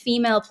focus on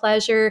female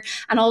pleasure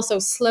and also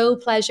slow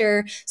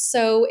pleasure.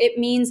 So it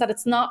means that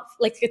it's not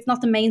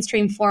the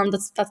mainstream form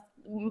that's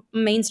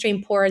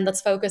mainstream porn that's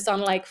focused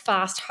on like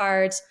fast,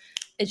 hard,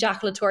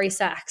 ejaculatory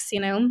sex, you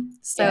know.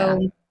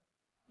 So.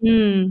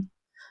 Yeah.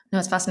 No,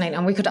 it's fascinating.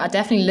 And we could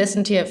definitely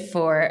listen to you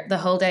for the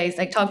whole day,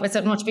 like talk about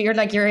so much, but your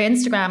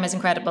Instagram is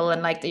incredible.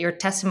 And like your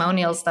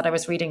testimonials that I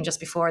was reading just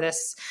before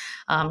this,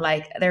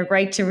 like they're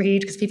great to read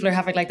because people are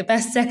having like the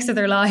best sex of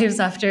their lives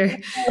after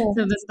some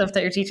of the stuff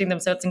that you're teaching them.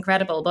 So it's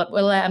incredible. But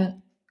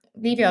we'll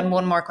leave you on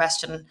one more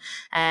question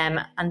and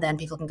then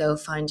people can go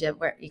find you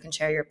where you can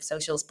share your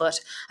socials.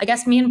 But I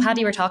guess me and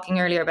Paddy were talking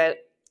earlier about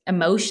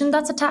emotion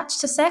that's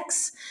attached to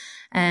sex.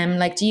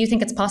 Like, do you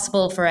think it's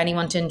possible for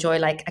anyone to enjoy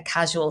like a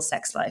casual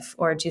sex life,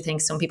 or do you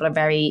think some people are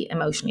very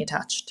emotionally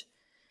attached?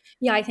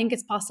 Yeah, I think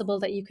it's possible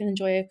that you can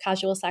enjoy a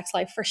casual sex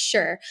life for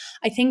sure.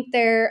 I think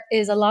there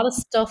is a lot of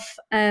stuff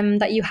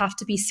that you have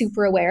to be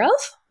super aware of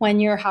when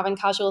you're having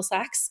casual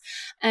sex.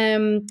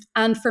 And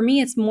for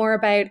me, it's more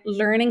about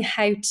learning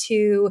how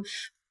to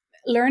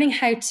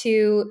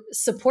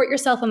support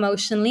yourself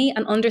emotionally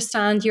and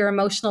understand your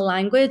emotional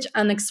language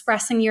and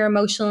expressing your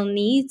emotional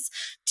needs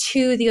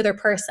to the other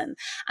person,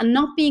 and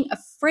not being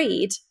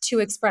afraid to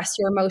express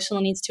your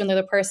emotional needs to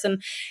another person,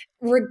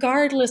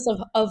 regardless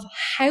of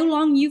how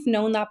long you've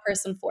known that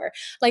person for.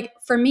 Like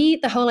for me,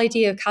 the whole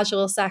idea of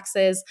casual sex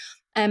is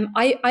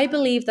I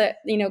believe that,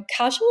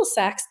 casual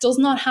sex does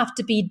not have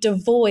to be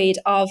devoid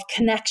of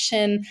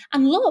connection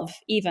and love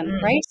even,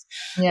 right?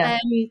 Yeah.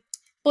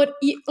 But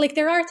like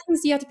there are things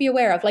you have to be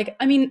aware of. Like,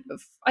 I mean,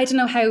 I don't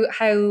know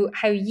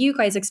how you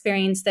guys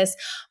experience this,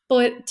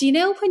 but do you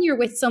know when you're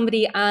with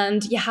somebody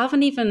and you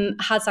haven't even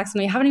had sex with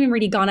them, you haven't even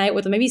really gone out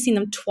with them, maybe you've seen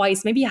them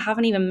twice, maybe you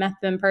haven't even met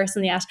them in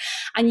person yet,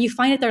 and you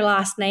find out their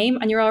last name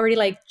and you're already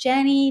like,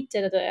 Jenny,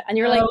 and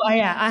you're like, oh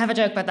yeah, I have a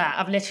joke about that.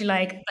 I've literally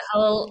like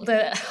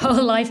the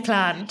whole life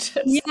planned.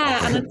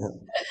 yeah, and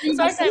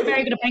So I sound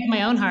very good at breaking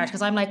my own heart,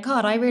 because I'm like,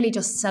 God, I really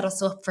just set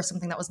us up for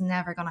something that was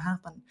never going to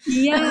happen.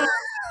 yeah.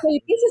 So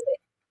this is,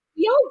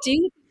 we all do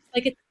this.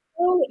 Like it's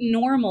so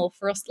normal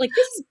for us. Like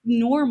this is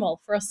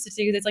normal for us to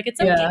do this. Like it's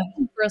okay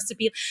for us to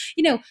be,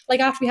 like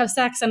after we have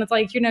sex and it's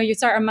like, you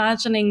start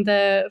imagining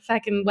the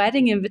fucking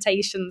wedding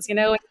invitations, and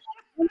imagine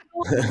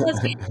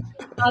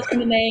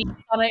the name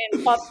on it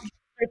and what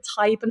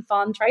type and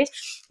font, right?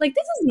 Like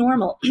this is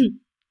normal.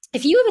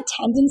 If you have a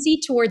tendency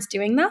towards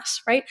doing that,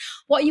 right,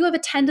 what you have a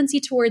tendency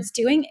towards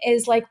doing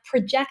is like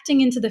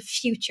projecting into the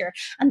future.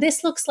 And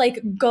this looks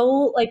like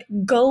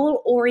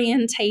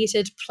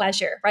goal-orientated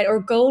pleasure, right?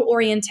 Or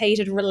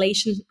goal-orientated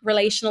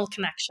relational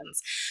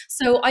connections.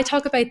 So I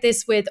talk about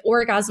this with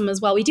orgasm as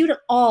well. We do it in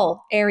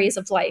all areas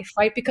of life,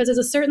 right? Because there's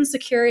a certain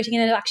security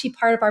and it actually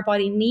part of our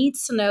body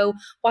needs to know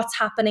what's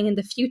happening in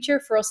the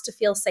future for us to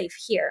feel safe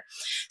here.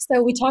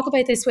 So we talk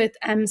about this with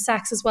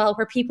sex as well,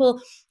 where people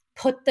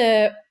put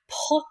the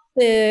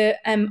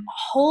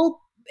whole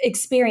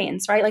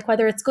experience, right? Like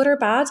whether it's good or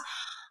bad,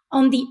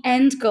 on the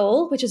end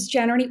goal, which is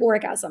generally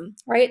orgasm,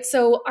 right?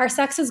 So our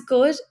sex is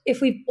good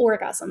if we've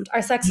orgasmed.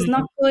 Our sex is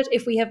not good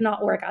if we have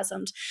not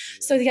orgasmed.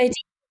 So the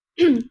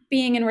idea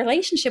being in a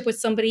relationship with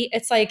somebody,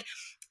 it's like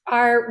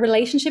our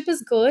relationship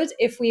is good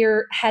if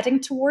we're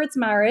heading towards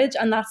marriage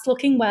and that's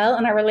looking well,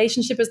 and our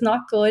relationship is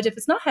not good if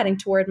it's not heading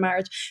toward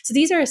marriage. So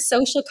these are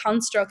social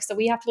constructs that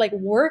we have to like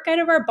work out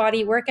of our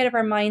body, work out of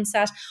our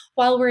mindset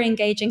while we're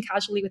engaging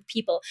casually with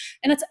people.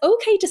 And it's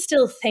okay to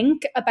still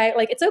think about,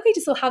 like, it's okay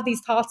to still have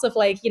these thoughts of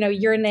like,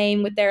 your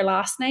name with their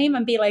last name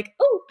and be like,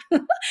 oh,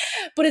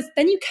 but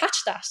then you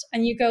catch that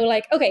and you go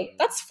like, okay,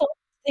 that's fun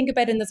to think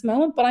about in this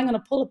moment, but I'm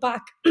going to pull it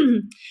back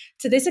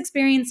to this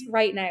experience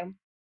right now.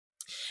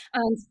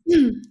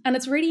 And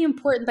it's really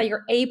important that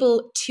you're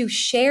able to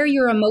share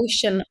your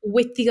emotion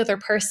with the other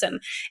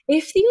person.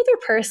 If the other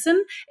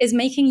person is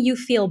making you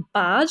feel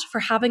bad for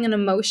having an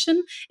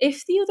emotion,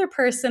 if the other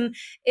person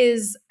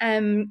is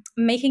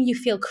making you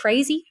feel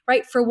crazy,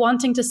 right, for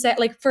wanting to say,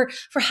 like for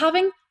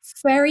having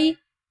very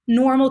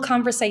normal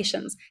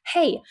conversations.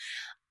 Hey,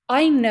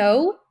 I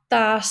know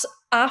that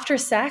after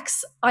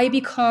sex, I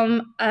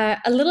become a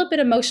little bit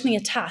emotionally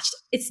attached.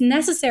 It's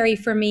necessary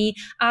for me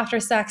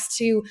after sex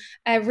to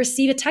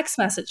receive a text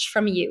message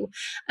from you.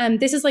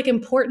 This is like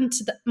important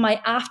to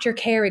my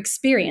aftercare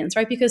experience,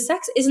 right? Because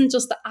sex isn't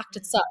just the act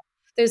itself.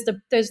 There's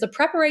the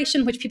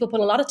preparation, which people put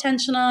a lot of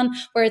tension on,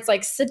 where it's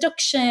like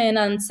seduction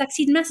and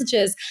sexy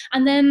messages.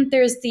 And then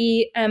there's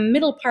the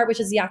middle part, which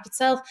is the act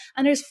itself.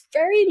 And there's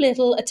very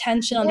little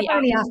attention on the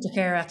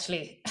aftercare,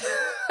 actually.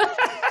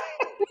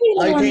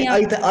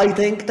 I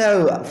think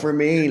though, for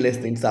me,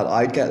 listening to that,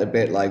 I'd get a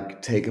bit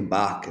like taken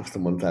back if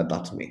someone said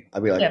that to me.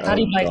 I'd be like,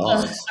 Paddy, oh,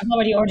 God. I've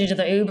already ordered you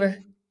the Uber.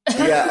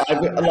 Yeah,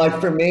 like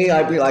for me,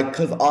 I'd be like,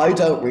 because I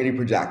don't really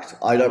project.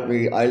 I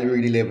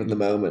really live in the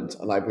moment,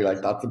 and I'd be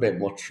like, that's a bit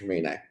much for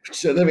me now.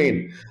 Do you know what I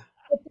mean?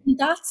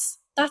 That's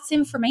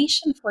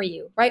information for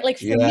you, right? Like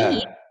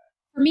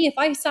for me, if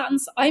I sat and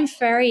I'm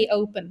very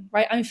open,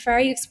 right? I'm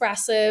very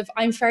expressive.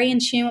 I'm very in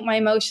tune with my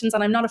emotions,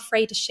 and I'm not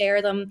afraid to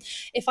share them.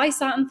 If I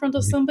sat in front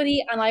of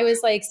somebody and I was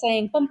like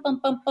saying bum,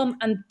 bum, bum, bum,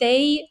 and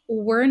they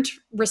weren't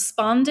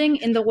responding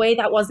in the way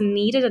that was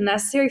needed and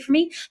necessary for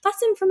me,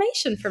 that's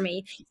information for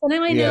me. So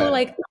now I know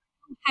like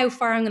how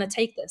far I'm going to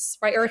take this,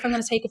 right? Or if I'm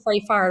going to take it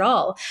very far at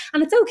all.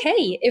 And it's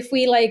okay if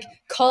we like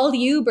call the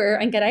Uber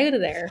and get out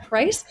of there,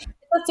 right?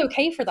 That's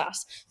okay for that.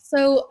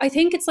 So I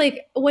think it's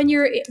like when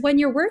you're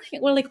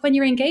working, well, like when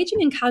you're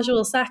engaging in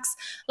casual sex,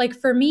 like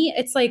for me,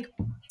 it's like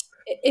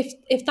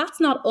if that's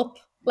not up,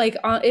 like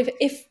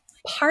if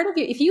part of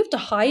you, if you have to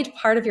hide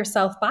part of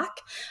yourself back,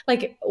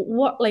 like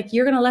what, like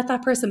you're going to let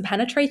that person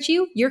penetrate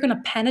you, you're going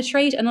to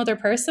penetrate another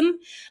person,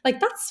 like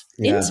that's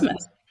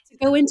intimate.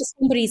 go into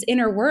somebody's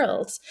inner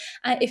world.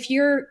 If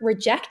you're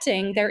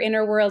rejecting their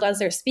inner world as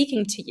they're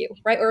speaking to you,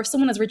 right? Or if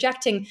someone is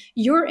rejecting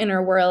your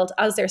inner world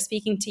as they're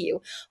speaking to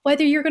you,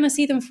 whether you're going to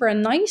see them for a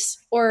night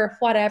or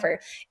whatever.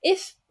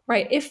 If,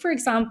 for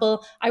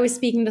example, I was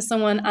speaking to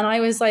someone and I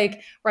was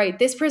like, right,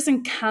 this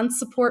person can't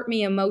support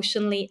me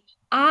emotionally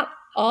at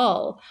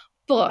all,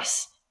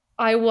 but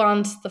I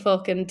want the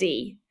fucking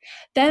D.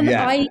 Then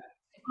I'm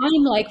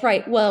like,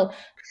 right, well,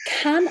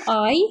 can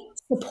I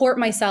support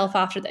myself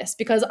after this?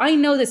 Because I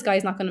know this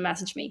guy's not going to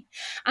message me.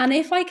 And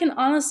if I can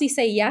honestly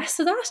say yes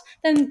to that,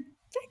 then I can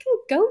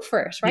go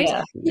for it, right?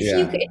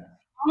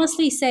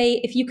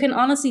 If you can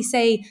honestly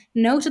say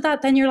no to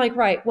that, then you're like,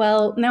 right,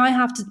 well, now I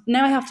have to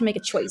make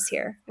a choice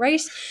here, right?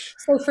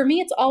 So for me,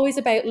 it's always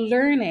about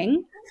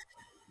learning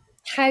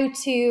how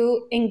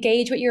to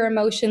engage with your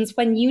emotions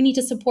when you need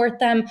to support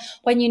them,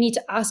 when you need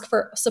to ask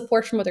for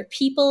support from other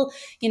people,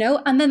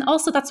 and then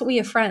also that's what we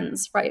have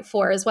friends, right,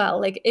 for as well.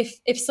 Like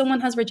if someone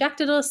has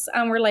rejected us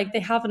and we're like, they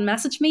haven't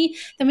messaged me,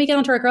 then we get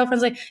onto our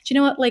girlfriends like, do you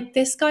know what, like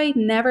this guy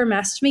never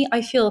messaged me.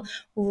 I feel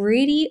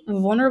really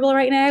vulnerable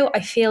right now.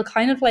 I feel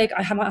kind of like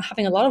I'm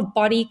having a lot of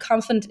body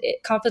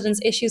confidence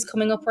issues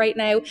coming up right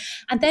now.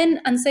 And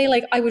say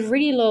like, I would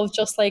really love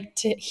just like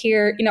to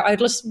hear, I'd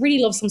just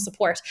really love some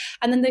support.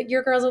 And then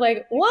your girls are like,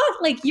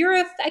 what? Like you're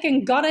a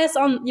fucking goddess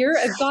you're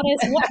a goddess.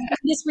 What is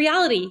this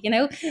reality?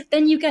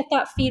 Then you get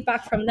that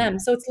feedback from them.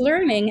 So it's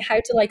learning how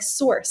to like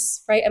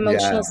source, right?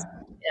 Emotional.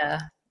 Yeah.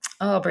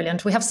 Oh,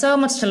 brilliant. We have so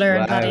much to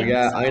learn, Paddy.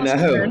 Yeah, I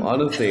know.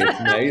 Honestly, it's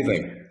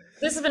amazing.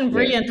 This has been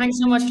brilliant. Thanks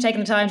so much for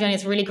taking the time, Jenny.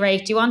 It's really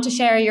great. Do you want to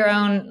share your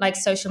own like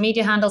social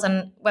media handles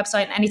and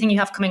website and anything you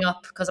have coming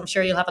up? Because I'm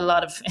sure you'll have a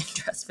lot of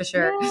interest for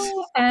sure.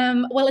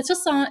 Yeah. Well, it's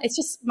just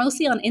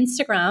mostly on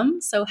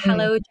Instagram. So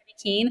hello, Jenny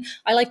Keane.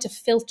 I like to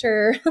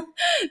filter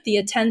the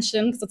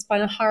attention because it's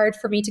kind of hard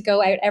for me to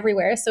go out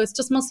everywhere. So it's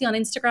just mostly on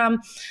Instagram.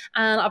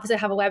 And obviously I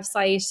have a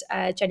website,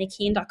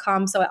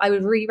 jennykeane.com. So I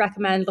would really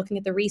recommend looking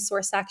at the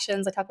resource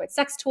sections. I talk about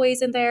sex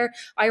toys in there.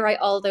 I write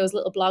all those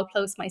little blog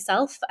posts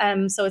myself.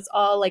 So it's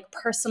all like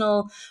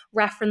personal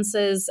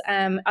references.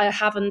 I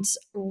haven't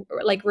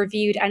like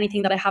reviewed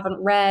anything that I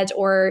haven't read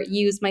or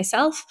used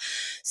myself.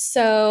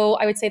 So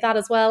I would say that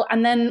as well.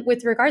 And then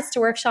with regards to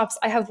workshops,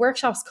 I have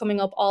workshops coming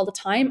up all the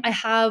time. I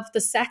have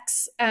the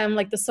sex,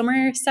 like the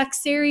summer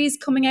sex series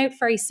coming out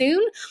very soon.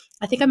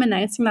 I think I'm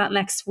announcing that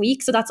next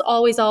week. So that's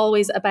always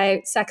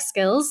about sex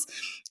skills.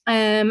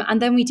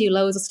 And then we do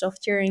loads of stuff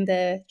during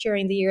the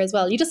year as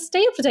well. You just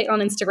stay up to date on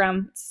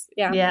Instagram.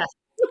 Yeah.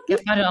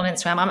 Get found it on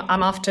Instagram.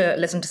 I'm off to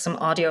listen to some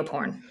audio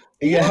porn.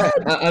 Yeah,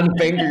 and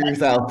finger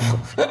yourself.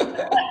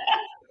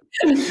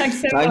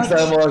 Thanks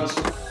so much.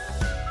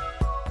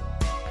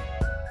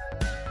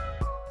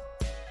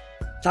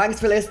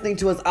 Thanks for listening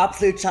to us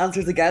Absolute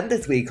Chancers again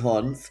this week,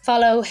 Huns.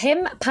 Follow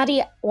him,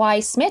 Paddy Y.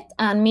 Smith,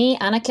 and me,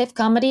 Anna Cliff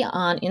Comedy,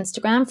 on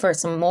Instagram for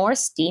some more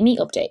steamy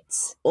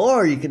updates.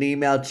 Or you can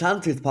email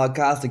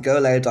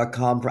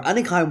chancerspodcast@goloud.com for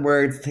any kind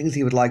words, things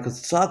you would like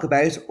us to talk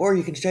about, or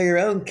you can share your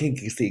own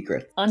kinky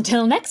secret.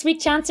 Until next week,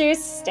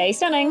 Chancers, stay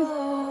stunning.